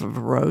 meals off of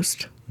a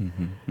roast.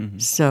 Mm-hmm, mm-hmm.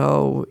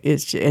 So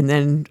and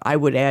then I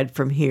would add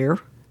from here.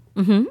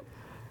 Mm-hmm.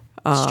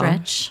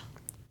 Stretch.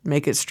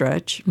 Make it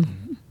stretch.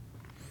 Mm-hmm.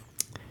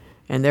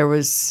 And there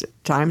was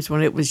times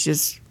when it was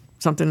just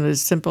something as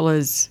simple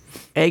as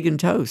egg and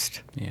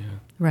toast. Yeah.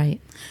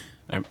 Right.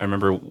 I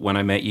remember when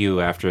I met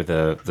you after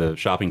the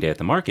shopping day at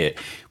the market,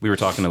 we were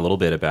talking a little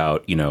bit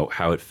about,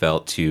 how it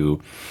felt to,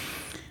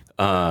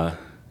 to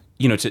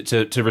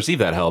receive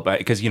that help.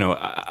 Because,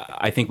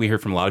 I think we hear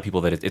from a lot of people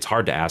that it's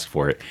hard to ask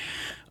for it.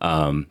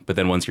 But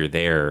then once you're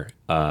there,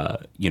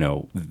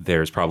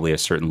 there's probably a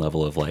certain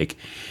level of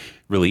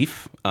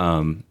relief.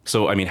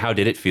 So, I mean, how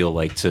did it feel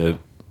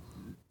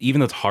even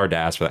though it's hard to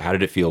ask for that, how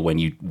did it feel when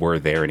you were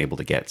there and able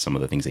to get some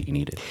of the things that you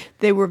needed?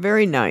 They were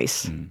very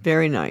nice,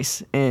 very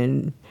nice.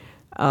 And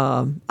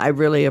I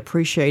really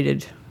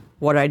appreciated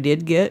what I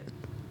did get,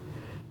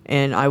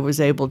 and I was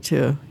able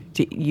to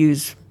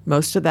use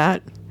most of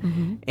that.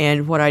 Mm-hmm.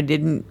 And what I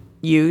didn't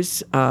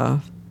use,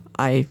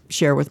 I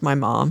share with my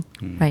mom.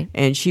 Right.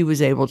 And she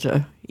was able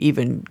to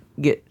even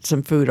get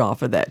some food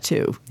off of that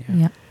too. Yeah.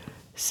 Yep.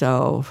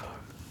 So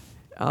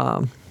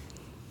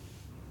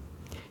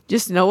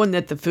just knowing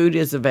that the food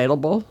is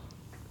available,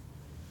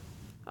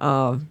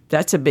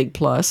 that's a big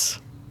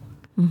plus.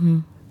 Mm-hmm.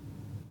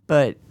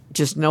 But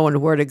just knowing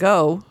where to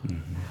go,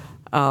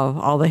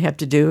 all they have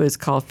to do is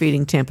call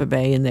Feeding Tampa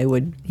Bay, and they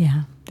would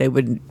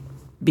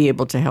be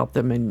able to help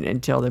them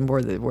and tell them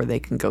where they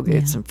can go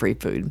get some free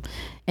food.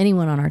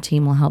 Anyone on our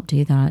team will help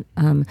do that.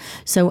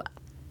 So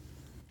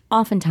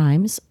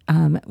oftentimes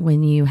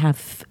when you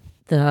have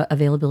the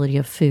availability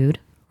of food,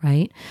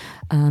 right?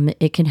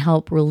 It can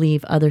help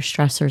relieve other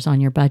stressors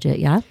on your budget.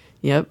 Yeah.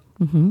 Yep.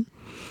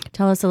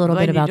 Tell us a little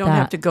bit about you that. don't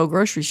have to go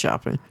grocery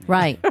shopping.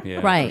 Right.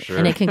 Yeah, right. for sure.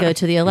 And it can go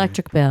to the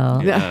electric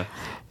bill. Yeah.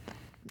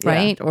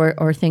 Right.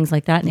 Or things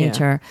like that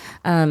nature.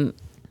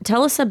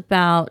 Tell us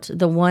about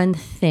the one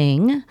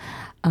thing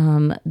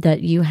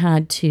that you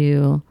had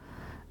to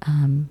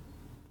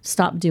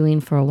stop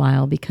doing for a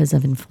while because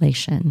of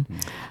inflation.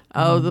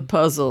 Oh, the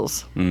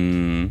puzzles.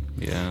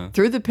 Yeah.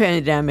 Through the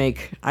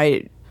pandemic,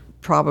 I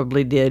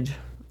probably did,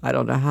 I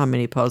don't know how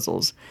many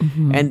puzzles.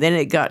 And then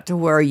it got to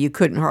where you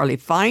couldn't hardly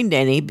find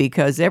any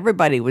because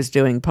everybody was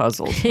doing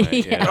puzzles.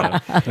 Yeah.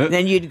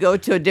 Then you'd go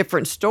to a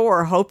different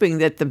store hoping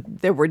that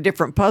there were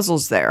different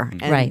puzzles there.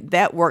 And Right.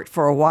 that worked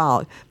for a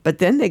while. But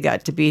then they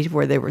got to be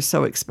where they were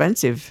so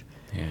expensive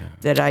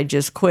that I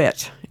just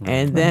quit.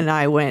 And then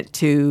I went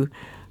to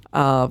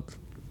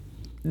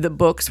the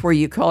books where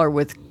you color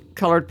with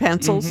colored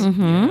pencils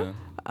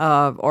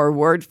or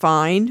Word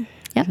Find,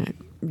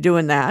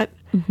 doing that.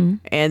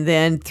 And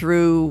then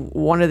through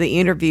one of the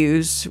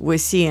interviews with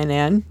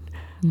CNN,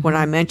 when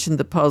I mentioned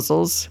the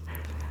puzzles,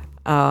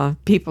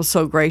 people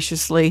so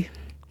graciously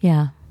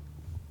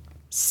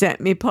sent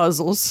me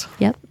puzzles.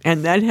 Yep.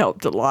 And that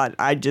helped a lot.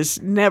 I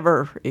just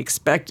never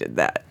expected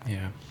that.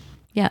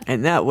 Yeah.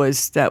 And that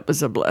was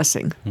a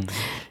blessing.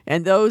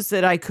 And those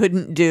that I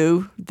couldn't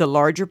do, the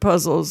larger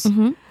puzzles,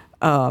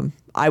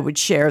 I would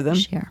share them.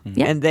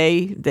 Yep. And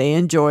they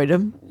enjoyed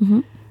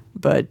them.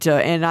 But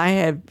and I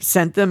have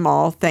sent them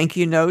all thank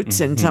you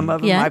notes, and some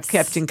of them I've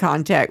kept in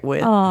contact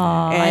with. Oh,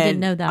 I didn't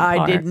know that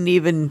part.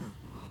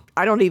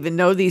 I don't even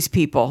know these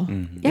people,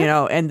 you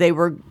know, and they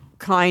were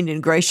kind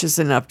and gracious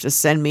enough to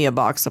send me a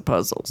box of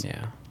puzzles.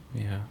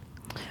 Yeah.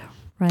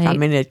 Right. I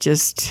mean, it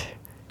just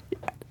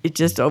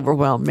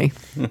overwhelmed me.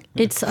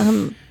 It's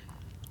the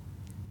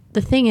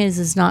thing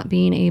is not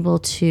being able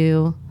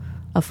to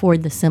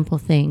afford the simple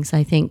things,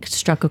 I think,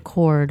 struck a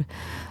chord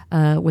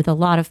with a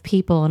lot of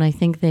people, and I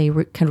think they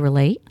can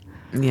relate.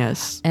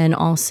 Yes. And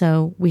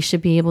also, we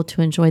should be able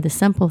to enjoy the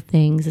simple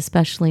things,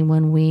 especially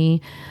when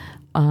we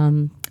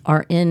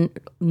are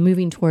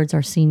moving towards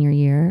our senior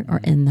year or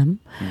in them,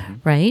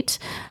 right?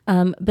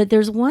 But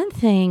there's one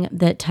thing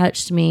that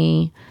touched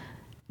me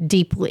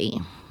deeply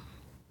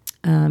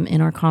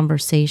in our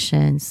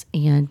conversations,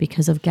 and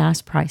because of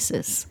gas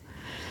prices.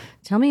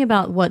 Tell me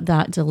about what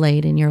that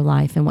delayed in your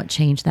life and what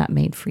change that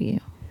made for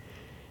you.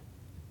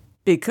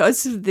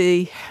 Because of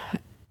the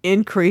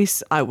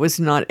increase, I was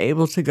not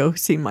able to go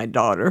see my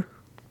daughter.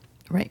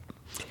 Right.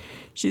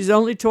 She's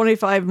only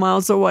 25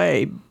 miles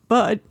away,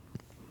 but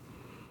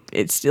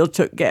it still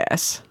took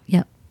gas.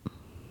 Yep.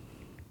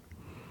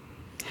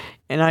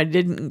 And I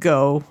didn't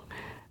go.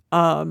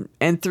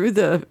 And through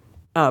the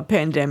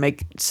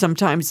pandemic,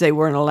 sometimes they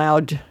weren't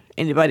allowed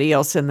anybody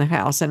else in the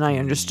house, and I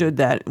understood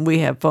that. We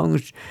have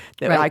phones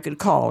that I could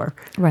call her.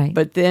 Right.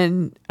 But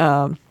then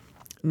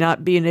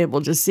not being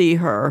able to see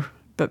her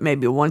but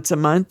maybe once a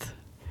month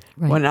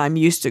when I'm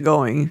used to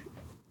going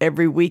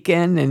every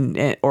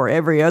weekend or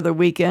every other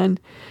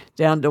weekend,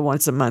 down to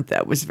once a month,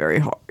 that was very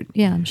hard.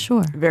 Yeah, I'm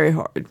sure. Very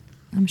hard.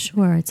 I'm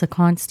sure it's a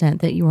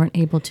constant that you weren't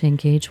able to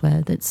engage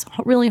with. It's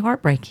really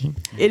heartbreaking.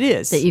 It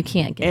is. That you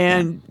can't get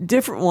And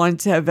different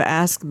ones have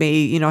asked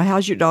me, you know,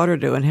 how's your daughter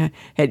doing?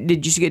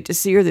 Did you get to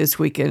see her this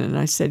weekend? And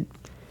I said,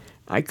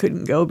 I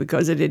couldn't go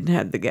because I didn't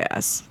have the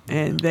gas.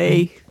 And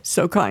they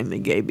so kindly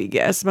gave me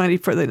gas money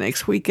for the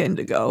next weekend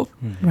to go.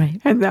 Right.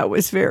 And that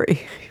was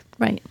very...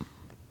 Right.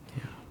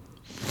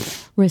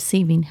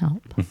 Receiving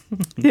help.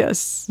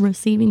 Yes.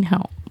 Receiving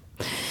help.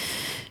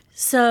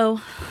 So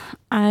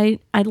I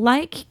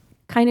like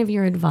kind of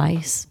your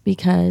advice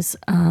because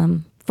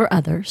for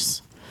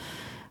others,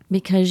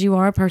 because you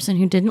are a person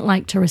who didn't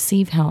like to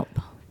receive help.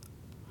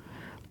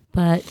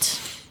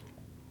 But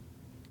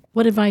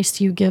what advice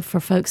do you give for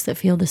folks that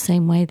feel the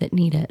same way, that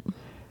need it?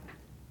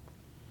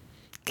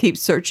 Keep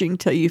searching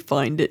till you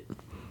find it.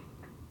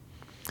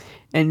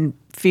 And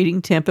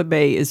Feeding Tampa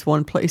Bay is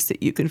one place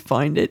that you can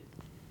find it.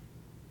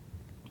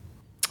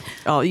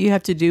 All you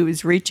have to do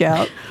is reach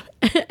out.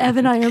 Ev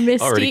and I are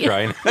misty. Already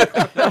crying.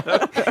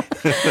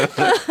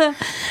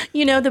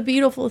 You know, the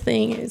beautiful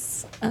thing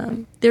is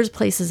there's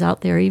places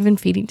out there, even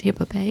Feeding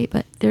Tampa Bay,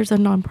 but there's a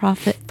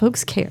nonprofit.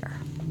 Folks care.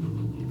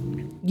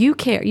 You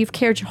care. You've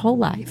cared your whole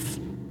life.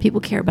 People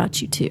care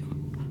about you too.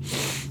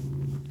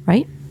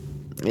 Right?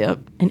 Yep.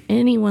 And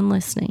anyone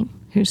listening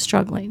who's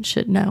struggling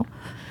should know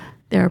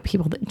there are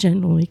people that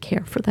genuinely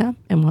care for them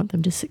and want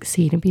them to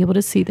succeed and be able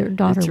to see their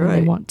daughter when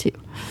they want to.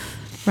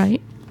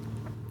 Right?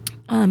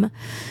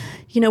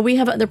 You know, we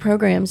have other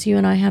programs you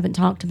and I haven't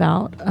talked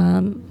about.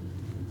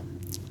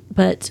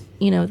 But,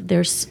 you know,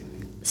 there's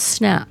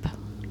SNAP.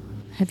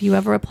 Have you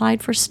ever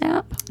applied for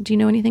SNAP? Do you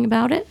know anything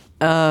about it?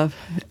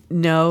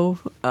 No.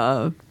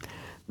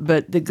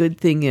 But the good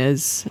thing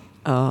is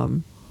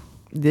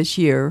this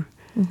year,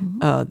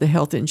 the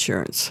health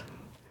insurance.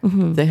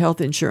 The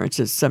health insurance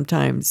is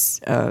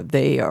sometimes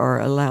they are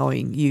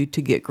allowing you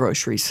to get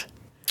groceries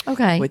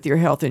with your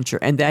health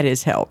insurance. And that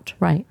has helped.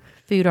 Right.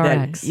 Food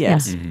RX.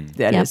 Yes,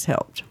 that has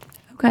helped.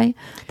 Okay,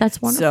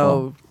 that's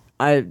wonderful.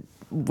 So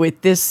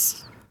with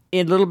this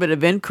a little bit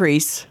of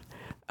increase,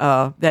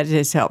 that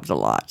has helped a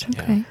lot.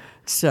 Okay.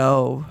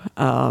 So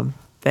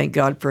thank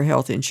God for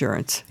health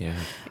insurance. Yeah.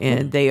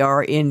 And they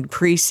are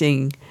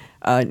increasing.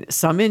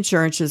 Some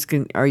insurances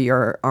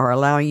are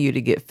allowing you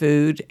to get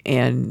food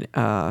and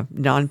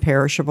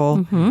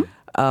non-perishable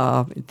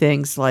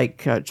things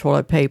like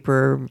toilet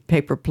paper,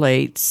 paper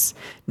plates.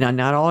 Now,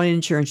 not all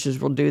insurances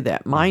will do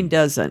that. Mine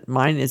doesn't.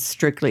 Mine is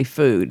strictly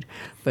food.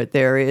 But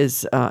there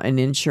is an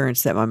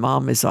insurance that my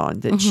mom is on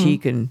that she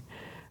can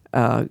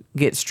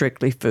get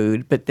strictly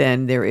food. But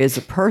then there is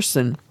a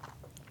person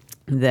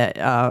that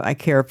I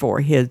care for.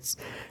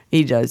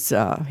 He does.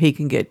 He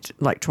can get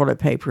like toilet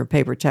paper and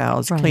paper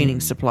towels, cleaning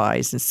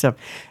supplies and stuff,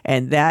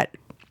 and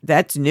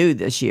that's new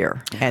this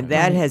year, and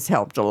that has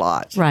helped a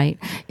lot. Right.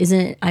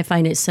 I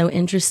find it so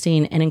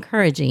interesting and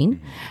encouraging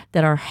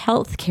that our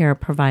healthcare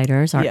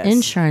providers, our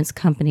insurance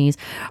companies,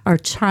 are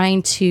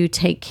trying to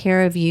take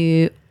care of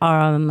you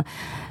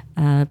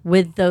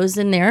with those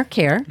in their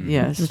care.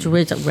 Yes.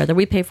 Whether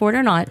we pay for it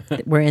or not,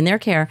 we're in their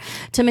care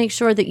to make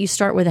sure that you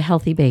start with a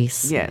healthy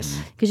base.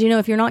 Yes. Because,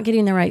 if you're not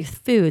getting the right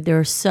food, there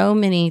are so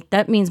many,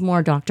 that means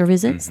more doctor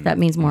visits, that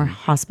means more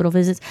hospital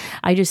visits.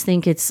 I just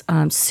think it's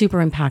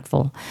super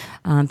impactful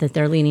that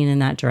they're leaning in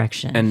that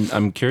direction. And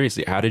I'm curious,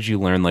 how did you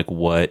learn like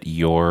what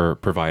your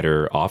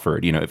provider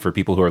offered, for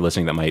people who are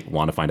listening that might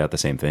want to find out the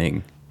same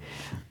thing?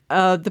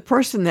 The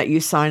person that you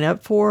sign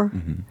up for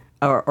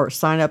or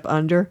sign up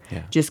under,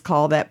 just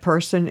call that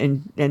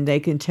person and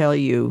they can tell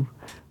you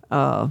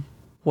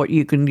what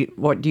you can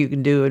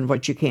do and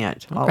what you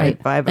can't.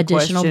 If I have a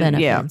Additional question,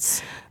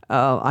 benefits.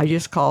 I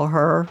just call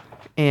her,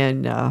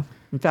 and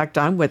in fact,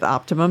 I'm with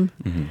Optimum,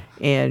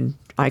 and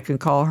I can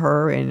call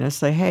her and I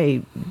say,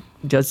 "Hey,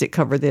 does it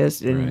cover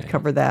this and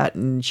cover that?"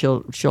 And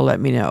she'll let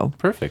me know.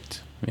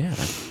 Perfect. Yeah.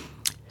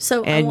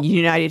 So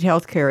United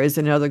Healthcare is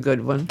another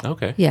good one.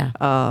 Okay.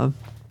 Yeah.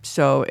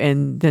 So,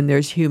 and then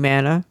there's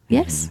Humana.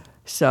 Yes.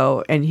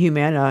 So, and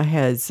Humana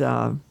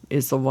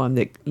is the one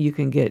that you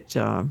can get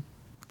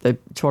the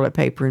toilet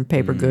paper and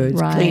paper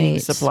goods, cleaning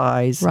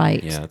supplies.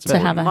 Right. Yeah, that's to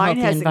have a Mine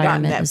healthy hasn't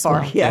gotten environment that as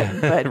far well.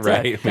 yet, but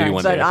Right. Maybe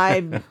one day.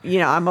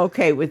 I'm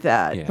okay with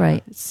that. Yeah.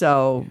 Right.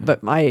 So,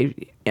 but my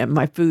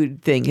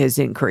food thing has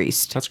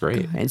increased. That's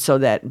great. And so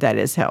that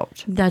has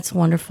helped. That's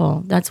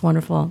wonderful. That's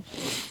wonderful.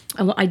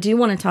 I do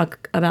want to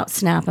talk about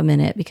SNAP a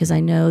minute because I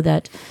know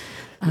that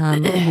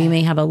we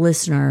may have a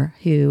listener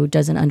who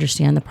doesn't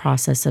understand the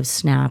process of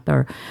SNAP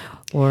or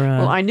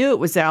Well, I knew it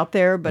was out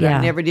there, but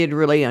I never did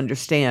really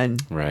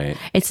understand. Right.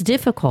 it's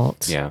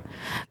difficult. Yeah.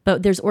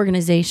 But there's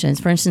organizations,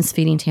 for instance,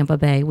 Feeding Tampa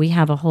Bay, we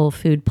have a whole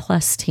Food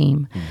Plus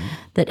team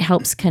that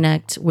helps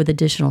connect with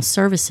additional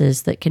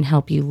services that can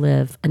help you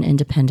live an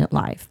independent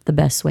life the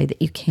best way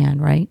that you can,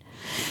 right?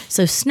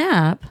 So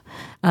SNAP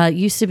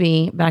used to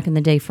be, back in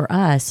the day for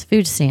us,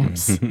 food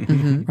stamps,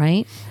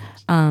 right?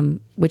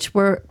 Which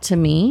were, to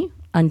me,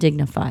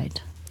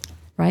 undignified,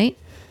 right?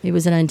 It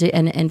was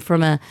and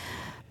from a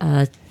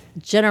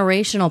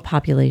generational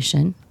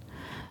population,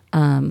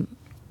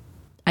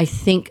 I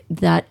think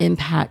that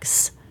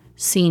impacts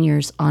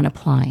seniors on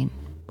applying.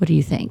 What do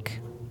you think?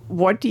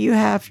 What do you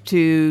have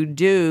to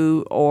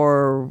do,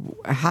 or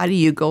how do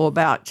you go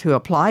about to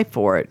apply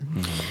for it?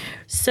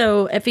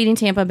 So at Feeding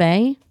Tampa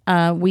Bay,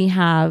 we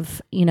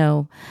have,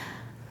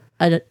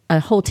 a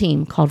whole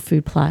team called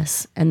Food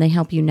Plus, and they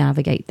help you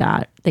navigate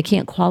that. They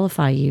can't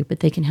qualify you, but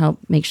they can help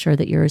make sure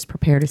that you're as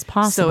prepared as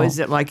possible. So is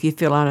it like you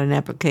fill out an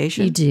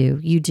application?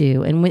 You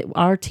do. And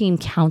our team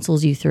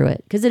counsels you through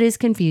it because it is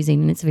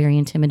confusing and it's very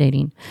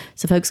intimidating.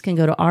 So folks can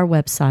go to our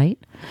website,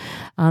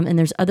 and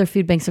there's other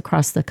food banks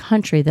across the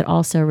country that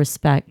also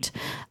respect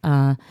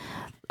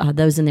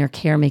those in their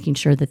care, making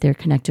sure that they're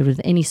connected with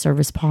any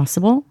service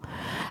possible.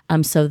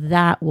 So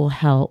that will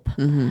help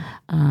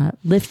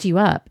lift you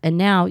up. And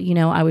now,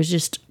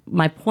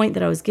 my point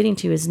that I was getting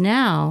to is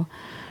now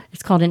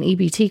it's called an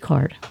EBT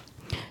card.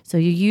 So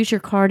you use your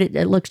card.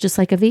 It looks just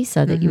like a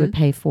Visa that you would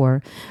pay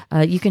for.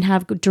 You can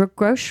have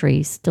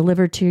groceries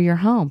delivered to your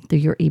home through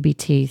your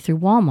EBT, through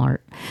Walmart.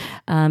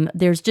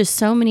 There's just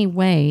so many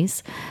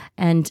ways,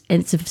 and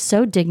it's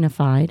so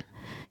dignified.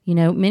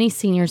 Many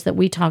seniors that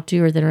we talk to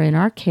or that are in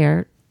our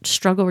care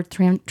struggle with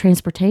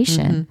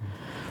transportation.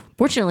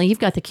 Fortunately, you've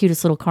got the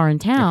cutest little car in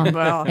town,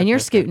 and you're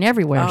scooting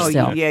everywhere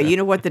still. Yeah. You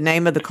know what the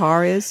name of the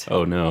car is?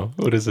 Oh, no.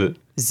 What is it?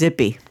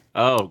 Zippy.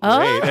 Oh,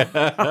 great.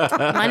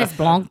 Mine is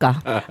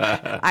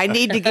Blanca. I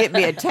need to get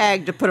me a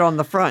tag to put on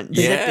the front.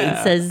 Yeah. Zippy.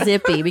 It says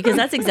Zippy because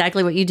that's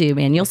exactly what you do,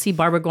 man. You'll see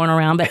Barbara going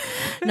around, but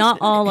not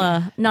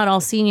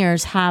all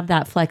seniors have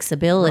that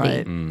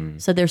flexibility.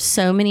 Right. So there's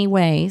so many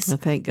ways. Well,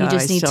 thank You God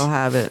just I need still to-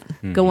 have it.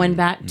 Going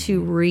back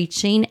to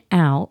reaching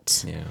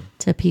out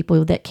to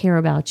people that care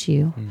about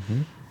you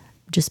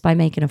just by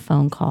making a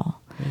phone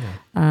call.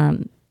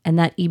 And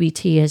that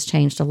EBT has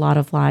changed a lot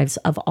of lives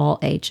of all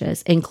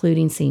ages,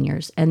 including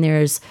seniors. And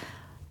there's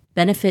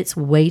benefits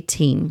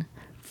waiting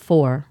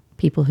for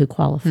people who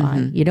qualify.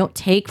 You don't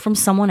take from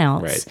someone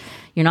else. Right.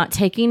 You're not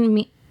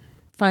taking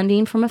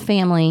funding from a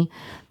family.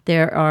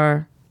 There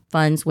are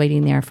funds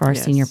waiting there for our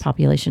senior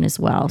population as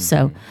well.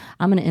 So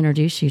I'm going to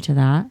introduce you to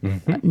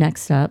that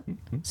next up,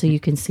 so you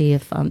can see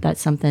if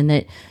that's something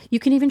that you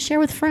can even share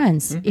with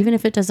friends, even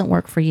if it doesn't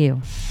work for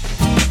you.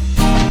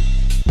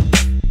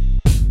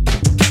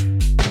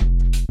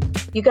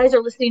 You guys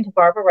are listening to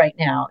Barbara right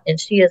now, and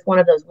she is one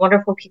of those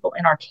wonderful people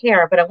in our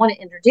care. But I want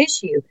to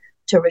introduce you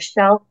to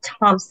Rochelle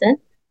Thompson,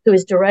 who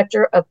is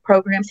Director of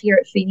Programs here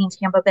at Feeding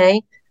Tampa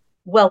Bay.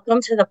 Welcome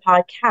to the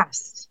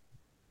podcast.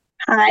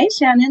 Hi,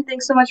 Shannon.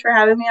 Thanks so much for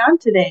having me on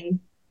today.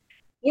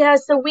 Yeah,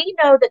 so we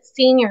know that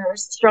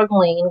seniors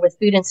struggling with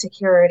food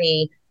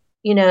insecurity,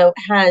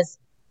 has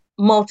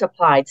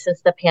multiplied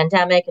since the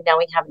pandemic, and now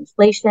we have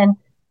inflation.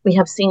 We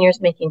have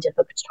seniors making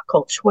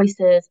difficult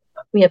choices.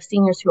 We have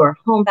seniors who are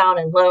homebound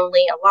and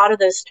lonely. A lot of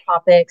those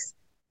topics,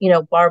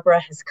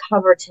 Barbara has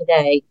covered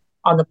today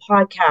on the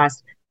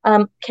podcast.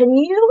 Can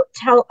you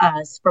tell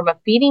us, from a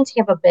Feeding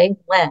Tampa Bay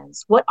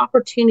lens, what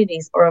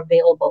opportunities are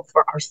available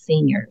for our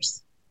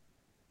seniors?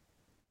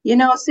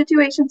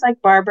 Situations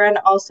like Barbara, and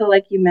also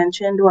like you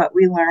mentioned, what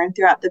we learned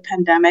throughout the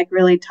pandemic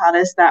really taught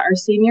us that our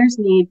seniors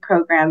need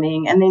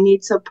programming and they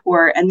need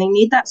support, and they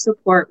need that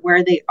support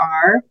where they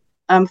are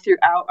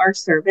throughout our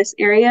service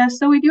area.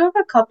 So we do have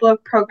a couple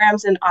of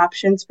programs and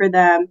options for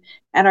them,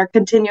 and are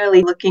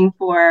continually looking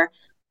for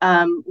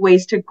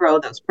ways to grow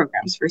those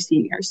programs for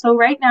seniors. So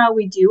right now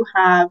we do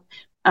have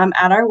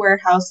at our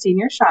warehouse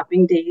senior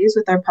shopping days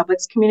with our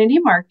Publix community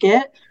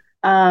market.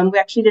 We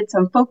actually did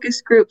some focus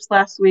groups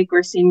last week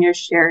where seniors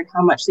shared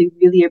how much they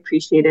really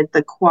appreciated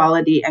the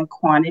quality and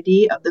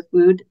quantity of the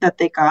food that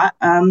they got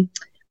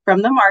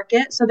from the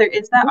market. So there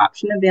is that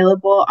option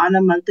available on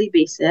a monthly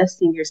basis.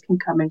 Seniors can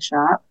come and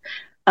shop.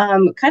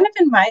 Kind of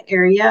in my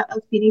area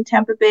of Feeding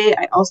Tampa Bay,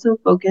 I also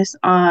focus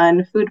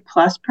on Food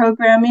Plus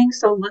programming.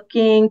 So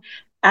looking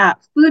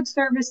at food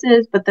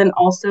services, but then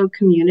also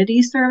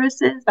community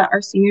services that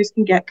our seniors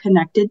can get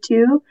connected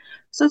to.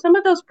 So some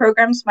of those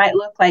programs might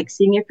look like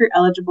seeing if you're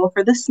eligible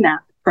for the SNAP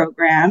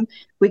program.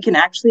 We can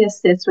actually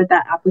assist with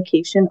that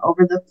application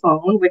over the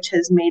phone, which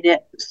has made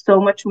it so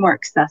much more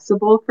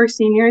accessible for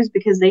seniors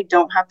because they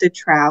don't have to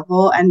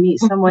travel and meet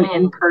someone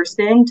in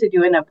person to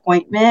do an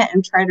appointment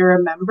and try to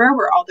remember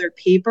where all their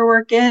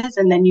paperwork is.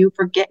 And then you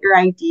forget your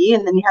ID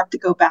and then you have to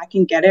go back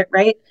and get it,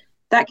 right?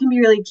 That can be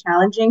really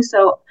challenging.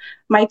 So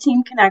my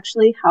team can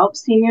actually help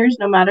seniors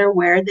no matter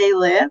where they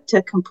live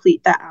to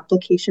complete that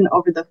application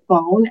over the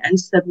phone and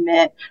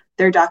submit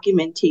their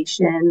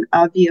documentation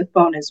via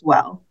phone as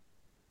well.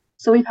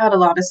 So we've had a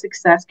lot of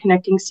success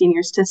connecting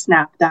seniors to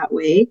SNAP that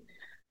way.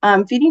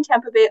 Feeding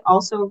Tampa Bay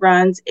also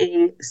runs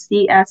a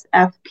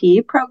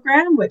CSFP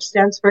program, which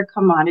stands for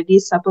Commodity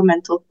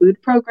Supplemental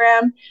Food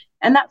Program.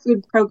 And that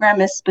food program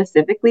is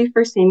specifically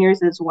for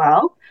seniors as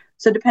well.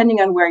 So depending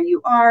on where you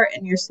are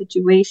and your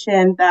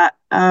situation, that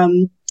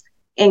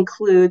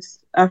includes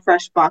a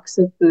fresh box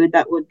of food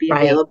that would be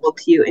available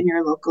to you in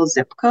your local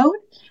zip code.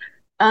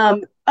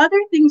 Other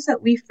things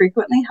that we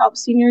frequently help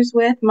seniors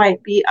with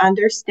might be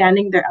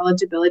understanding their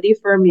eligibility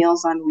for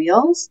Meals on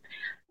Wheels.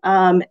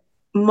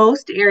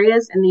 Most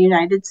areas in the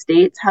United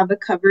States have a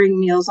Covering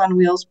Meals on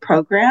Wheels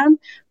program.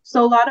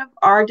 So a lot of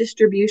our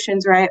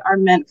distributions, are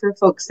meant for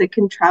folks that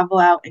can travel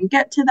out and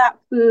get to that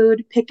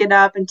food, pick it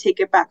up and take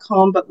it back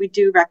home. But we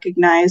do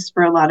recognize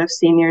for a lot of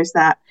seniors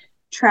that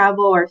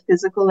travel or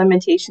physical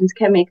limitations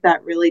can make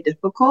that really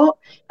difficult.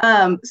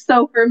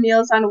 So for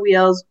Meals on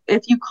Wheels,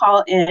 if you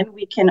call in,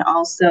 we can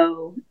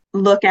also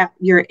look at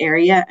your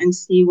area and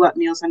see what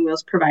Meals on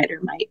Wheels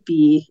provider might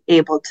be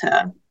able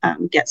to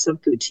get some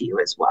food to you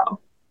as well.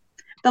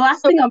 The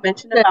last thing I'll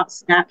mention about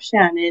SNAP,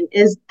 Shannon,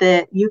 is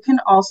that you can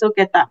also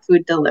get that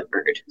food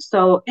delivered.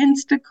 So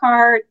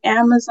Instacart,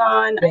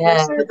 Amazon, I know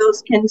some of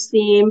those can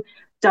seem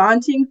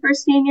daunting for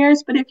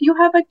seniors, but if you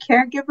have a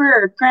caregiver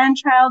or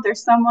grandchild or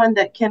someone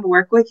that can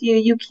work with you,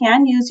 you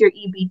can use your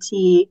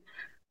EBT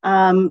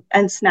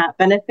and SNAP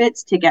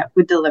benefits to get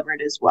food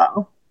delivered as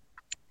well.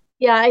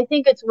 Yeah, I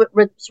think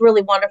what's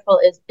really wonderful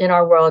is in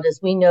our world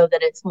is we know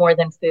that it's more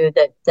than food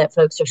that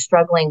folks are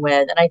struggling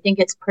with. And I think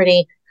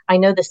I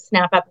know the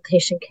SNAP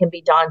application can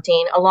be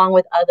daunting, along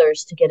with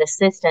others, to get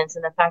assistance.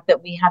 And the fact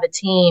that we have a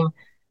team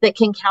that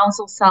can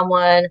counsel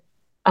someone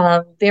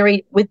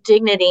very with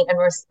dignity and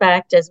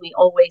respect, as we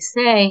always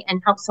say,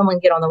 and help someone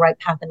get on the right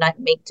path and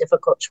not make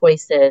difficult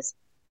choices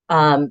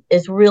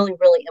is really,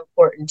 really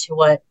important to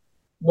what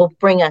will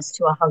bring us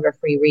to a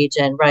hunger-free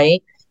region,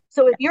 right?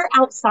 So if you're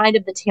outside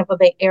of the Tampa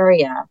Bay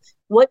area,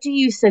 what do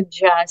you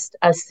suggest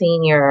a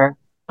senior,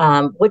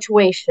 which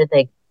way should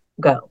they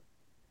go?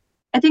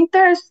 I think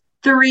there's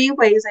 3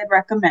 ways I'd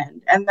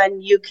recommend, and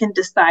then you can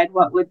decide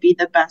what would be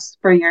the best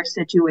for your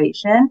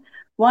situation.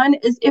 One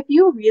is if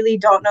you really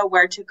don't know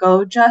where to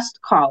go,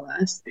 just call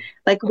us.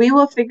 We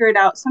will figure it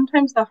out.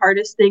 Sometimes the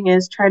hardest thing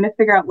is trying to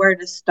figure out where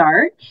to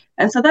start.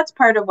 And so that's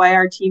part of why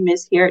our team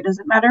is here. It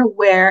doesn't matter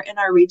where in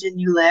our region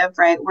you live,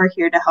 right? We're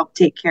here to help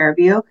take care of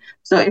you.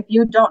 So if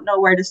you don't know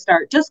where to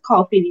start, just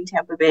call Feeding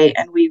Tampa Bay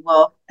and we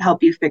will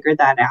help you figure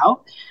that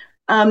out.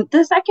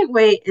 The second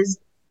way is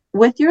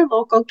with your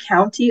local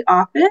county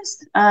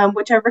office,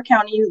 whichever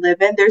county you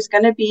live in, there's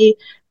going to be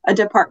a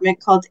department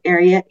called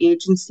Area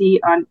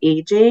Agency on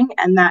Aging,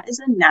 and that is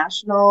a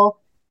national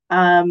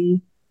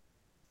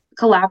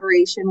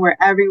collaboration where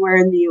everywhere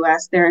in the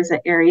US there is an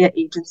area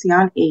agency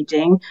on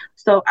aging.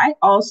 So I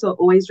also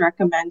always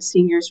recommend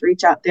seniors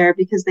reach out there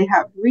because they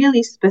have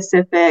really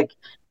specific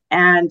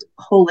and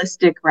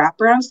holistic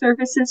wraparound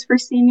services for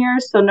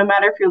seniors. So no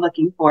matter if you're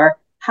looking for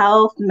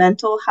health,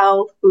 mental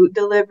health, food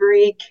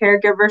delivery,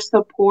 caregiver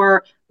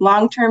support,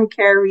 long-term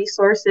care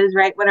resources,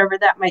 right? Whatever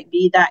that might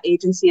be, that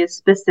agency is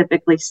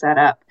specifically set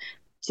up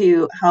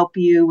to help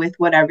you with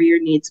whatever your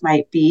needs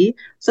might be.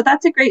 So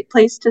that's a great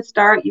place to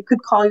start. You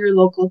could call your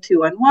local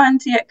 211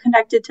 to get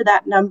connected to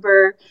that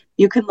number.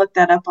 You can look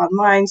that up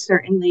online,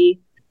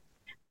 certainly.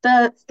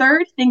 The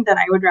third thing that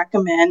I would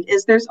recommend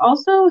is there's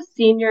also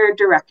senior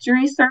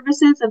directory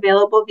services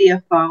available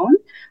via phone.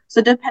 So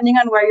depending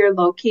on where you're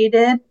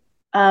located,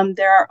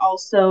 there are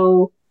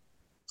also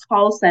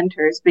call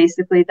centers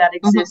basically that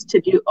exist to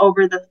do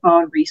over the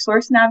phone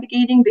resource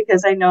navigating,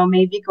 because I know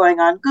maybe going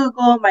on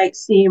Google might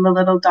seem a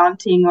little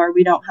daunting or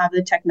we don't have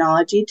the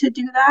technology to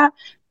do that.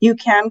 You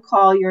can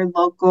call your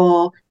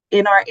local,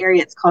 in our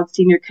area it's called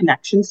Senior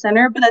Connection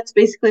Center, but that's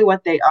basically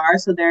what they are.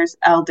 So there's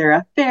Elder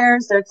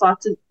Affairs, there's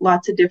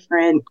lots of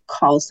different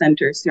call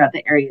centers throughout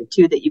the area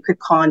too that you could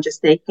call and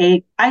just say,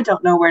 hey, I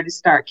don't know where to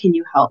start, can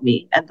you help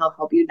me? And they'll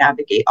help you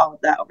navigate all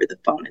of that over the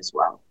phone as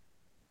well.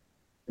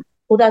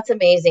 Well, that's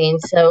amazing.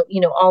 So,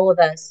 all of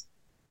us,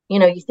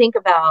 you think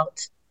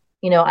about,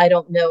 I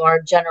don't know our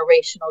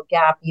generational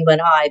gap, you and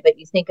I, but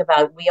you think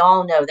about, we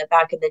all know that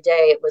back in the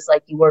day, it was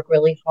like you work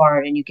really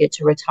hard and you get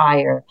to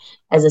retire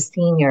as a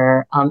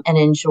senior and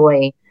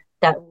enjoy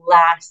that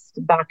last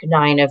back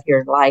nine of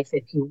your life,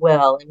 if you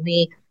will. And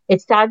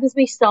it saddens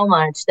me so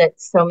much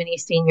that so many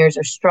seniors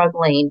are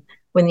struggling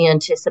when the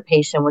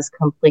anticipation was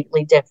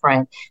completely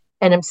different.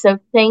 And I'm so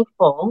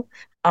thankful.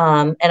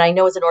 And I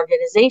know as an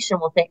organization,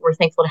 we're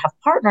thankful to have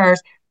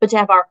partners, but to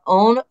have our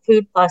own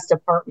Food Plus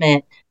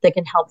department that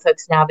can help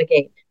folks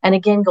navigate. And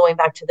again, going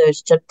back to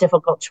those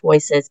difficult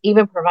choices,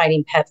 even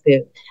providing pet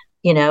food,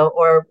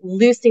 or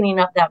loosening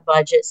up that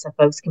budget so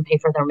folks can pay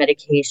for their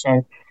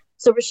medication.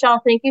 So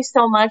Rochelle, thank you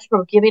so much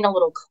for giving a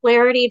little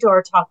clarity to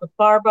our talk with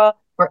Barbara,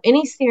 or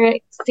any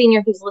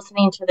senior who's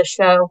listening to the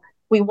show.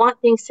 We want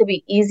things to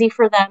be easy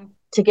for them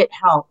to get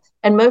help.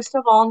 And most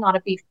of all, not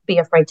to be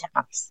afraid to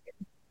ask.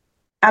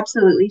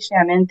 Absolutely,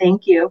 Shannon.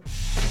 Thank you.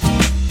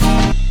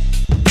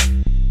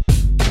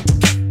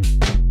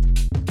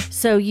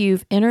 So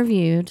you've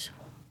interviewed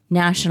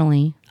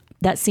nationally.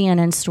 That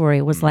CNN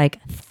story was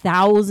like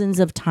thousands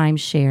of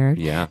times shared.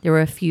 Yeah. There were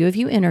a few of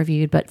you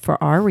interviewed, but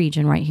for our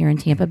region right here in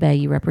Tampa Bay,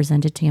 you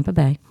represented Tampa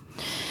Bay.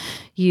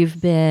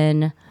 We've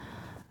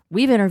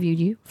interviewed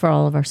you for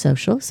all of our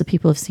socials. So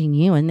people have seen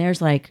you, and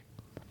there's like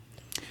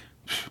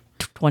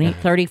 20,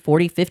 30,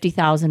 40,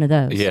 50,000 of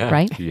those,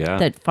 right? Yeah.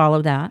 That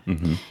follow that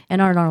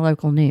and are in our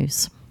local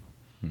news.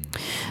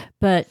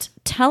 But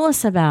tell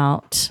us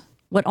about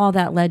what all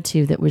that led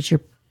to that was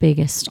your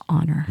biggest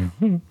honor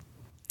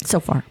so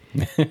far.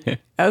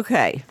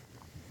 Okay.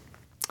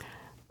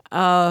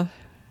 When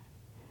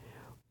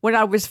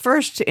I was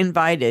first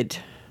invited,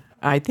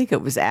 I think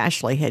it was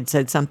Ashley had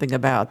said something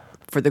about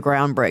for the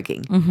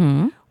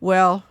groundbreaking.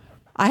 Well,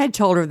 I had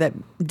told her that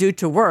due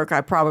to work, I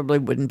probably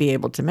wouldn't be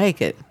able to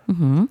make it.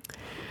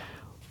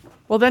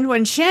 Well, then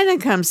when Shannon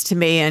comes to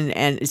me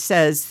and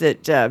says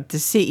that the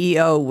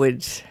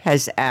CEO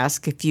has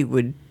asked if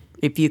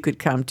you could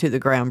come to the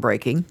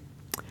groundbreaking,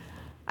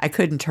 I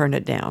couldn't turn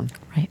it down.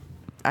 Right.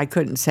 I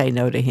couldn't say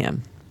no to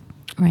him.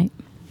 Right.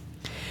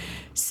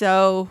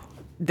 So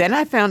then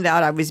I found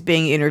out I was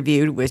being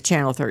interviewed with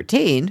Channel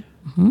 13.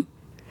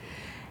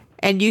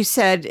 And you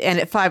said, and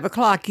at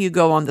 5:00 you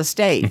go on the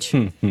stage.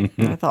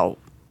 I thought,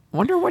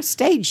 wonder what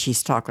stage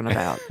she's talking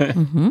about.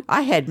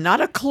 I had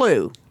not a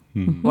clue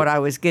what I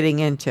was getting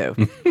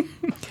into.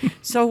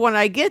 So when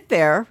I get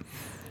there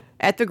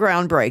at the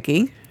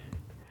groundbreaking,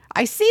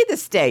 I see the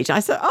stage. I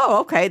said, oh,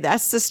 okay,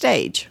 that's the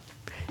stage.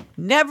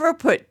 Never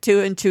put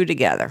two and two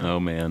together. Oh,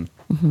 man.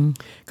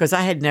 Because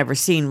I had never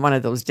seen one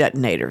of those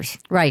detonators.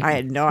 Right. I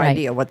had no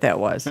idea what that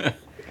was.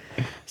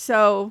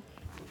 So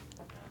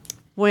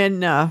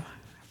when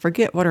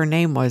forget what her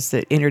name was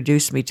that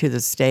introduced me to the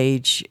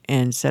stage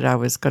and said I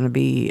was going to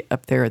be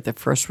up there at the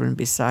first one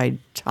beside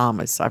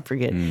Thomas. I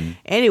forget.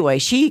 Anyway,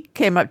 she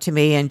came up to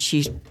me and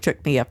she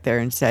took me up there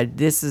and said,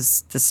 this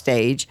is the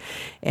stage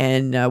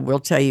and we'll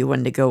tell you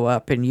when to go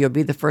up and you'll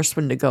be the first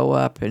one to go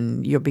up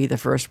and you'll be the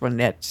first one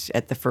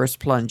at the first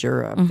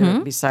plunger up there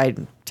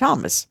beside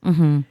Thomas.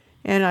 And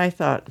I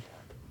thought,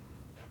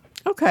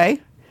 okay,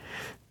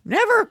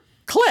 never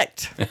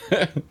clicked.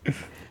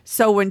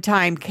 So when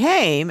time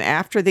came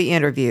after the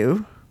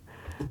interview,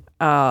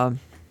 and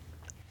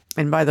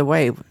by the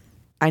way,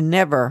 I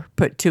never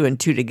put two and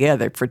two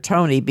together for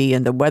Tony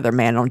being the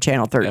weatherman on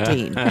Channel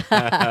 13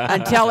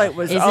 until it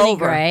was Isn't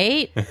over.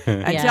 he great?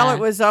 Until it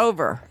was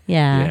over.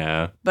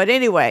 Yeah. But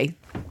anyway,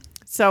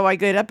 so I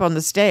get up on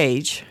the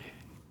stage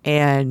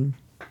and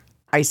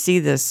I see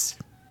this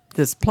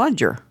this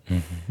plunger.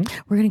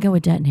 We're going to go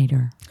with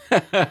detonator.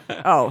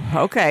 Oh,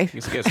 okay.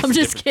 I'm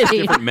just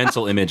kidding. Different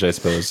mental image, I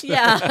suppose.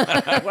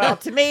 Yeah. Well,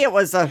 to me, it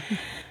was a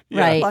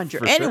Right. plunger.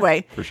 For sure,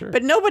 Anyway, for sure.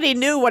 but nobody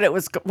knew what it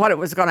was going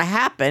to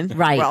happen.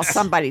 Right. Well,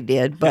 somebody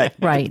did, but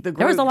Right. the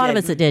There was a group lot of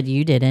us didn't. that did.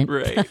 You didn't.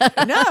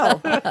 Right.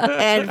 No.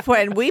 And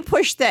when we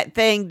pushed that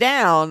thing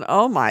down,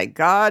 oh my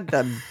God,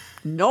 the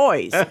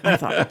noise. I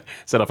thought,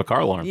 Set off a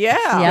car alarm.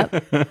 yeah.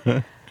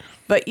 Yep.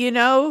 But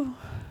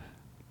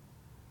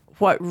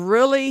what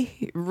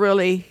really,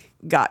 really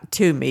got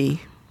to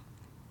me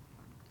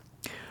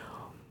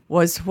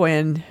was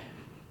when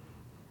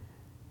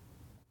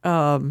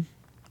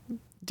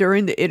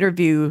during the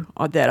interview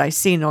that I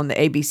seen on the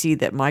ABC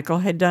that Michael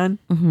had done,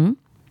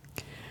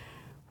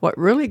 what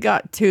really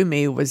got to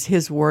me was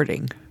his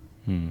wording.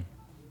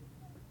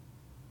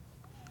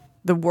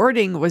 The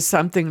wording was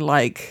something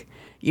like,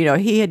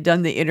 he had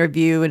done the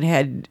interview and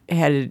had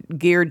it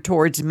geared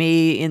towards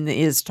me in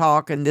his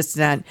talk and this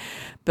and that.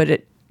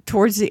 But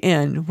towards the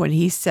end, when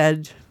he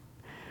said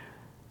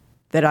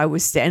that I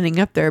was standing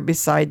up there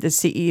beside the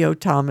CEO,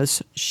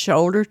 Thomas,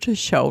 shoulder to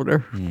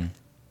shoulder.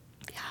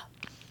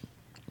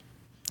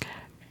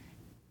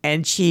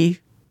 And she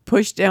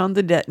pushed down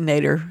the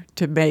detonator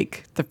to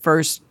make the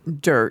first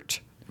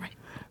dirt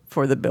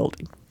for the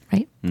building.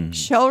 Right.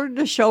 Shoulder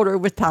to shoulder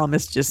with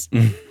Thomas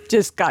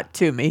just got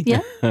to me.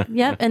 Yep.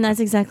 Yep. And that's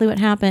exactly what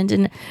happened.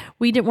 And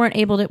we weren't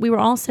able to, we were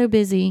all so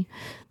busy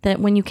that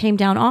when you came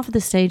down off of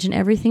the stage and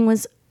everything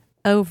was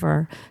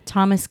over,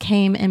 Thomas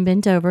came and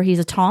bent over. He's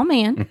a tall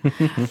man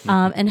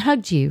and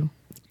hugged you.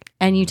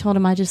 And you told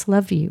him, I just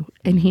love you.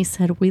 And he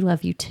said, we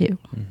love you too.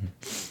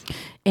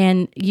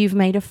 And you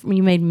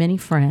made many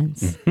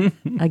friends.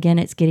 Again,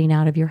 it's getting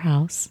out of your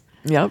house.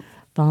 Yep.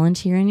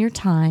 Volunteering your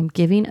time,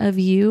 giving of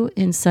you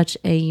in such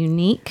a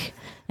unique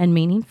and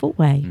meaningful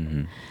way.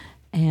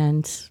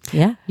 And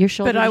you're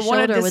shoulder I to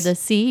wanted shoulder to with the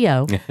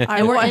CEO.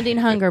 And we're ending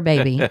hunger,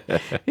 baby.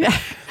 Yeah.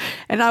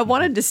 And I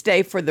wanted to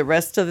stay for the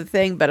rest of the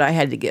thing, but I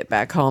had to get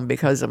back home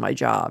because of my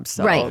job.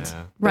 So. Right.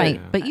 Right.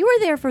 But you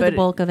were there for the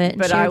bulk of it and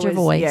but shared I your was-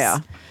 voice. yeah.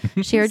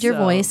 Shared your So-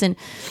 voice. And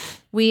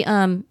we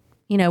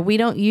we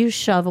don't use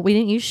shovel. We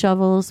didn't use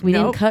shovels. We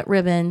didn't Nope. cut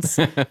ribbons.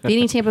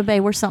 Feeding Tampa Bay,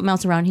 we're something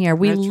else around here.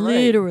 We That's right.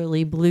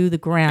 literally blew the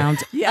ground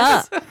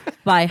Yes. up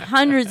by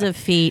hundreds of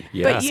feet.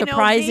 Yeah. But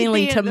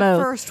surprisingly me being to the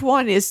most. first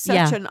one is such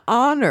Yeah. an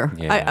honor.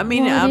 Yeah. I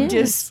mean, Well, it I'm is.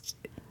 just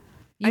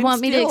You I'm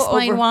want me to still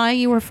explain over- why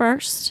you were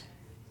first?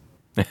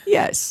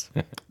 yes.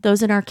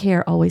 Those in our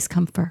care always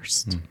come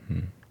first.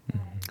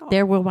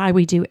 They're why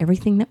we do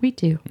everything that we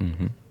do.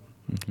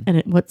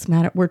 And what's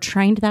matter, we're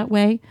trained that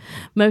way.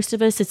 Most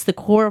of us, it's the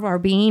core of our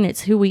being.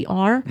 It's who we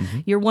are.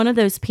 You're one of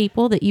those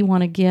people that you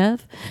want to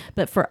give.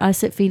 But for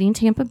us at Feeding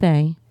Tampa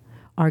Bay,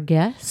 our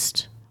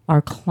guest,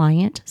 our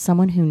client,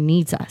 someone who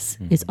needs us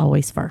is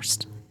always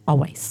first.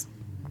 Always.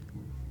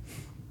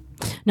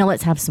 Now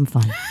let's have some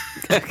fun.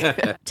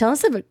 Tell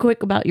us a bit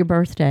quick about your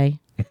birthday.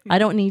 I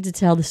don't need to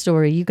tell the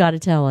story. You got to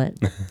tell it.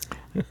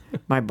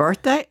 My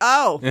birthday?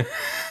 Oh,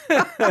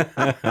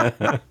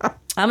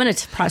 I'm going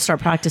to start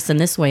practicing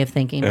this way of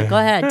thinking. But go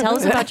ahead. Tell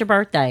us about your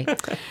birthday.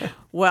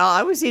 well,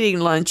 I was eating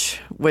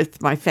lunch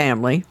with my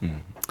family,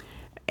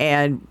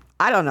 and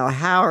I don't know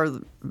how,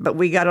 but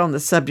we got on the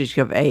subject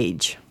of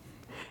age.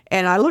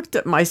 And I looked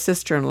at my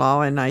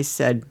sister-in-law and I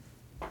said,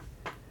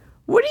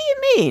 "What do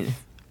you mean?"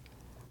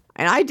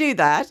 And I do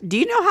that. "Do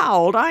you know how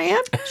old I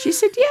am?" She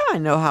said, "Yeah, I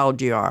know how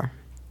old you are."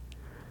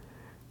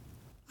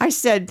 I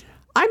said,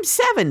 "I'm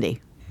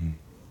 70.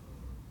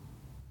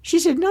 She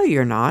said, "No,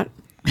 you're not."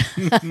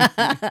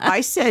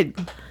 I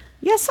said,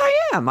 "Yes, I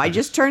am. I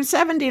just turned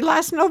 70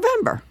 last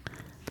November."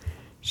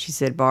 She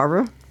said,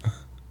 "Barbara,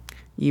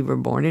 you were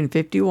born in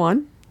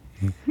 51,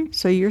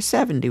 so you're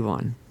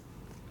 71.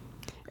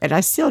 And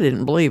I still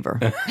didn't believe her.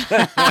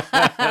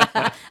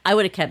 I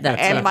would have kept that.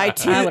 And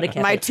too. I would've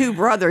kept my it. two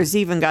brothers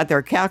even got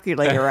their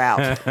calculator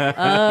out.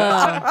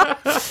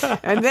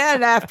 And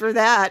then after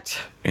that,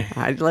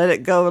 I let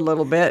it go a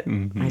little bit.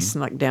 I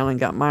snuck down and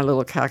got my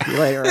little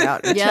calculator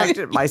out and Yeah. checked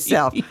it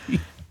myself.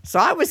 So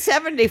I was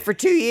 70 for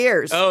 2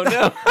 years. Oh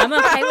no! I'm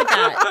okay with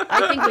that.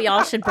 I think we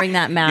all should bring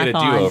that math Get a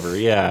on. do-over.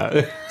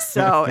 Yeah.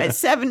 So at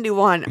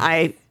 71,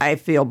 I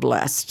feel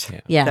blessed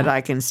Yeah. that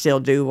I can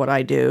still do what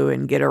I do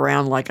and get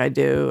around like I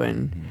do.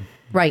 And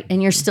Right.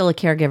 And you're still a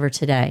caregiver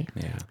today.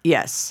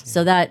 yes,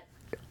 So that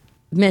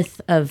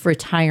myth of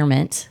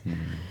retirement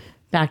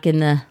back in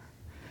the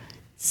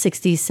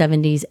 60s,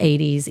 70s,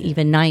 80s,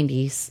 even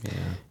 90s,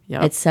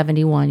 yep, at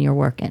 71, you're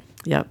working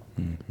yep.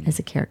 as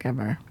a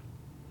caregiver.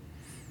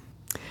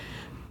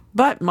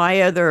 But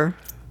my other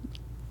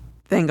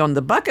thing on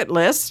the bucket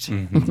list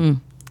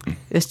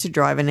is to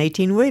drive an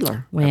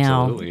 18-wheeler. Wow.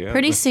 Absolutely, yeah.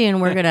 Pretty soon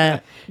we'll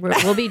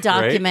be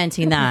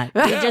documenting that.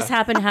 We just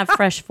happen to have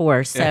fresh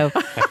force. So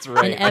That's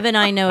right. and Ev and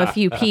I know a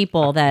few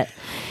people that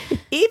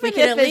Even We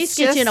can if at least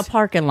get you in a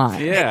parking lot.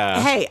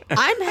 Yeah. Hey,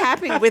 I'm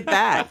happy with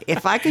that.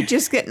 If I could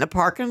just get in a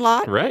parking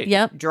lot, Right.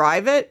 Yep.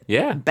 drive it,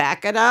 Yeah.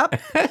 back it up,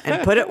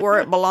 and put it where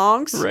it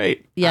belongs,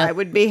 Right. Yep. I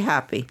would be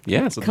happy.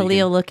 Yeah. So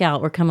Khalil, look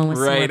out. We're coming with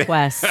some Right.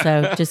 requests.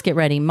 So just get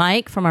ready.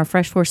 Mike from our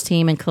Fresh Force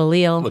team and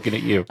Khalil. looking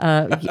at you.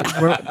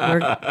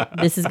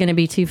 This is going to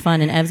be too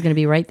fun, and Ev's going to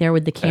be right there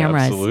with the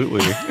cameras.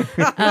 Absolutely.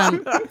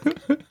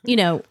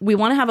 We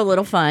want to have a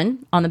little fun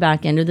on the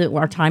back end of it.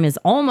 Our time is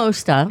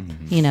almost up.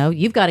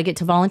 You've got to get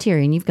to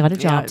volunteering. You've got a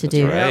job to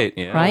do. right.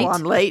 Yeah. Right? Oh,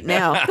 I'm late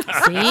now.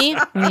 See,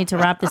 we need to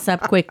wrap this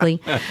up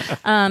quickly.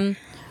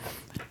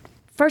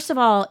 First of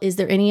all, is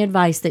there any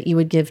advice that you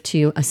would give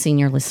to a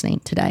senior listening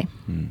today?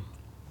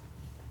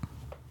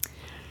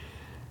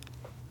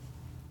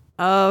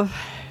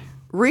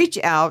 Reach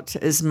out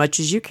as much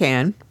as you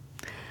can,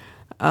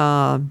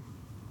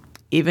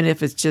 even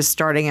if it's just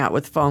starting out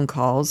with phone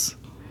calls.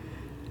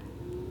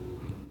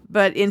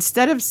 But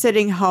instead of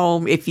sitting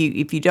home, if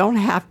you don't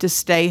have to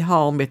stay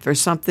home, if there's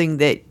something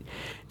that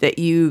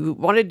you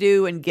want to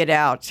do and get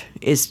out,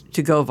 is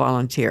to go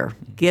volunteer.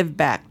 Give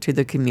back to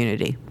the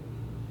community.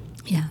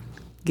 Yeah.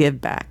 Give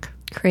back.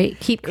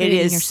 Keep It creating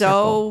your is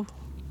circle. so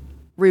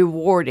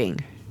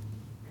rewarding.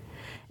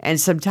 And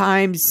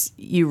sometimes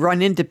you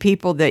run into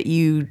people that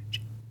you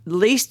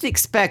least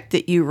expect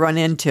that you run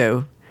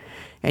into,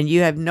 and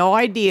you have no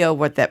idea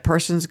what that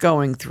person's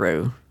going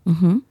through.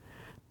 Mm-hmm.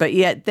 But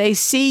yet they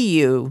see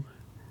you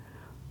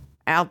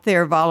out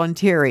there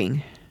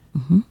volunteering.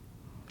 Mm-hmm.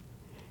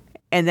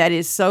 And that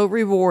is so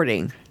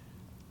rewarding.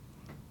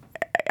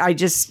 I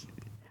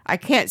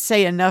can't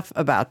say enough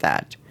about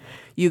that.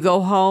 You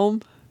go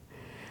home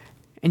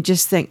and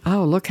just think,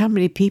 oh, look how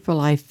many people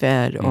I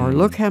fed, or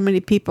look how many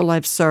people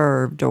I've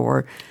served,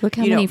 or Look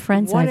how many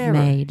friends whatever.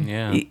 I've made.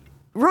 Yeah.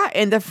 Right,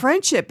 and the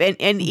friendship, and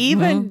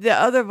even the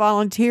other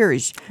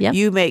volunteers, Yep.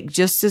 you make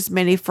just as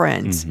many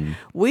friends.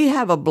 We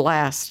have a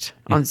blast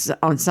on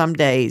some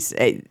days.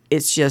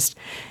 It's just,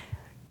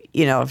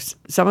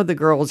 some of the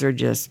girls are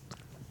just,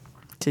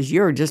 because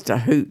you're just a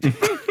hoot.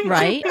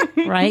 Right?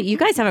 Right? You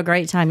guys have a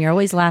great time. You're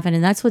always laughing,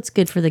 and that's what's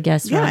good for the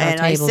guests around our and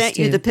I tables, sent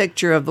too. you the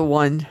picture of the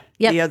one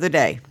Yep. the other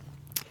day.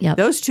 Yep.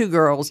 Those two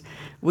girls,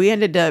 we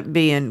ended up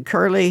being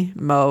Curly,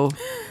 Mo,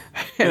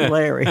 and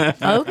Larry.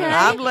 Okay.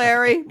 I'm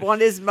Larry.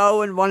 One is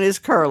Mo and one is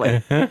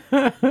Curly.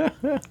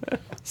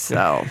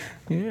 So,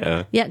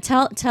 Yeah. Yeah,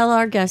 tell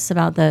our guests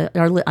about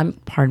our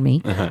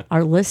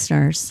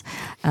listeners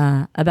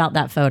about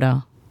that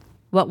photo.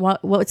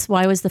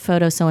 Why was the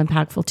photo so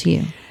impactful to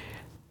you?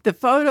 the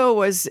photo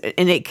was,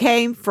 and it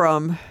came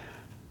from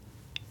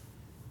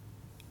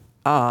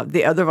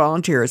the other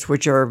volunteers,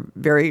 which are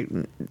very,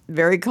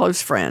 very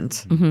close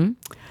friends. Mm-hmm.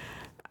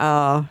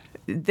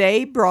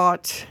 They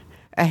brought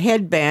a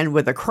headband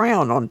with a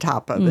crown on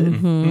top of it.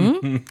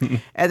 Mm-hmm.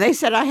 And they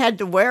said I had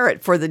to wear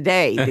it for the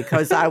day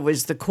because I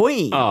was the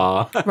queen.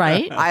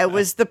 Right? I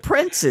was the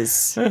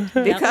princess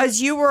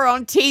because you were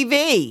on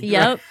TV.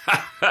 Yep.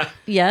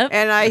 Yep.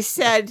 And I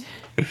said,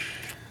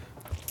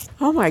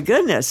 oh my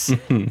goodness.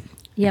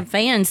 You have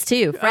fans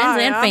too,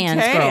 friends and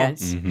fans,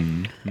 girls.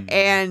 Mm-hmm.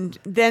 And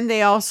then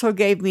they also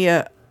gave me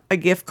a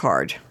gift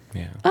card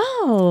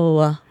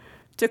Oh,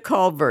 to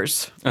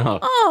Culver's. how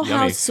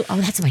Yummy.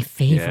 that's my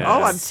favorite. Yeah.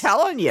 Oh, I'm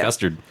telling you.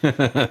 Custard.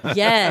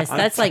 Yes,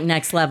 that's like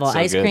next level. So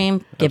Ice good.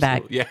 cream, get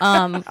Absolutely. back.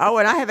 Yeah. Oh,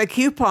 and I have a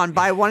coupon,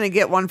 buy one and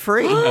get one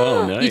free.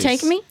 Oh, nice. You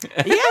taking me?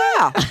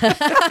 Yeah.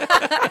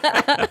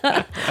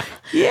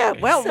 Yeah.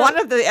 Well, one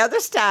of the other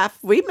staff,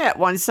 we met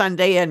one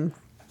Sunday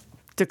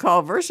to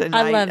Culver's, and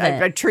I love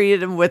it. I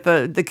treated him with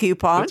the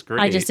coupon. That's great.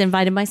 I just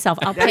invited myself.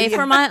 I'll pay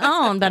for my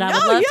own, but I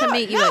would love to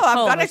meet you at I've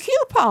got a Culver's.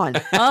 coupon.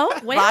 Oh,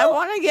 Buy well,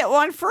 one and get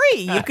one free.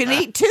 You can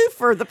eat two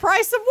for the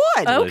price of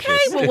one. okay.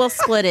 Delicious. Well, we'll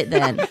split it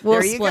then. We'll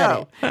There you split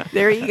go. it.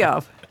 There you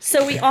go.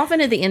 So we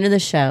often at the end of the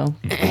show,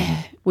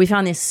 we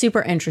found this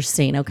super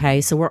interesting.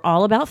 Okay, so we're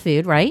all about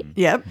food, right?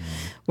 Yep.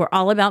 We're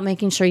all about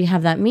making sure you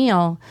have that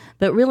meal,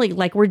 but really,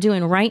 like we're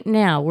doing right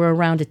now, we're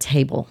around a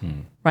table,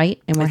 right?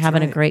 And we're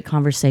having a right. great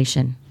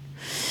conversation.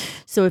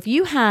 So if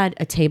you had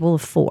a table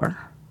of 4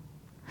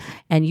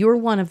 and you're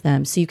one of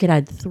them, so you could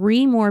add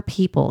 3 more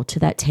people to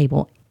that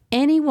table,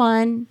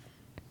 anyone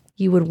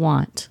you would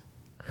want,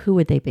 who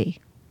would they be?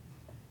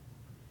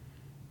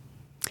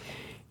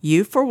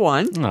 You for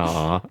one,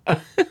 Aw.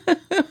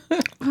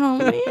 Oh,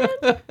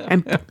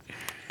 man.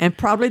 and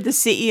probably the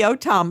CEO,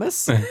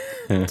 Thomas,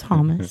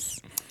 Thomas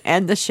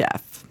and the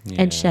chef,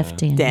 and Chef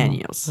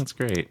Daniels. That's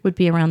great. would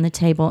be around the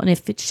table. And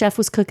if Chef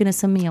was cooking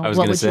us a meal, was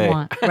what gonna would say. you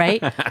want,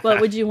 right? What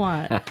would you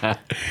want?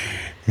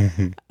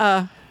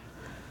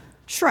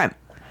 Shrimp.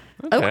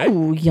 Okay.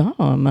 Oh,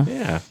 yum.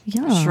 Yeah.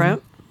 Yum.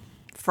 Shrimp,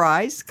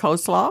 fries,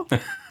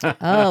 coleslaw.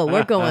 Oh,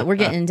 we're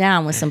getting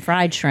down with some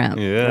fried shrimp.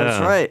 Yeah. That's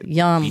right.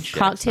 Yum. Beach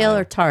Cocktail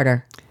or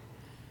tartar?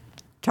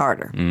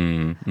 Tartar.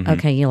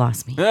 Okay, you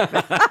lost me.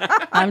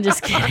 I'm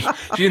just kidding.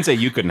 She didn't say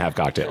you couldn't have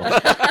cocktail.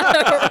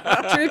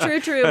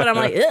 True. But I'm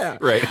like, ugh.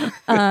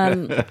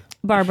 Right.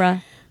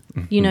 Barbara,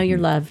 you know you're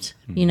loved.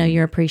 You know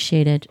you're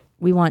appreciated.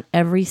 We want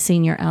every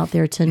senior out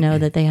there to know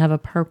that they have a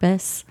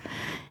purpose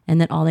and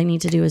that all they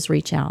need to do is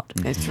reach out.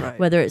 That's right.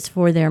 Whether it's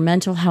for their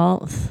mental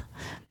health,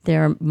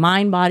 their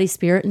mind, body,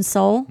 spirit, and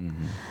soul.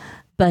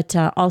 But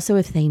also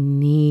if they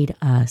need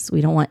us.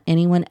 We don't want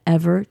anyone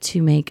ever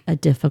to make a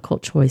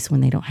difficult choice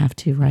when they don't have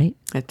to, right?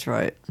 That's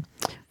right.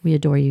 We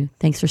adore you.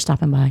 Thanks for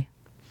stopping by.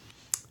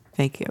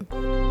 Thank you.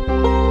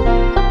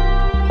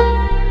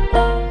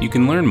 You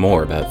can learn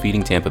more about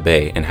Feeding Tampa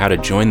Bay and how to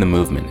join the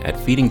movement at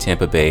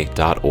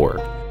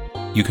feedingtampabay.org.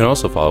 You can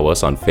also follow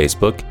us on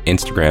Facebook,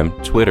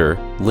 Instagram, Twitter,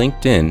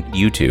 LinkedIn,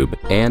 YouTube,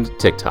 and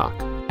TikTok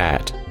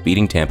at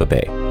Feeding Tampa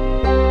Bay.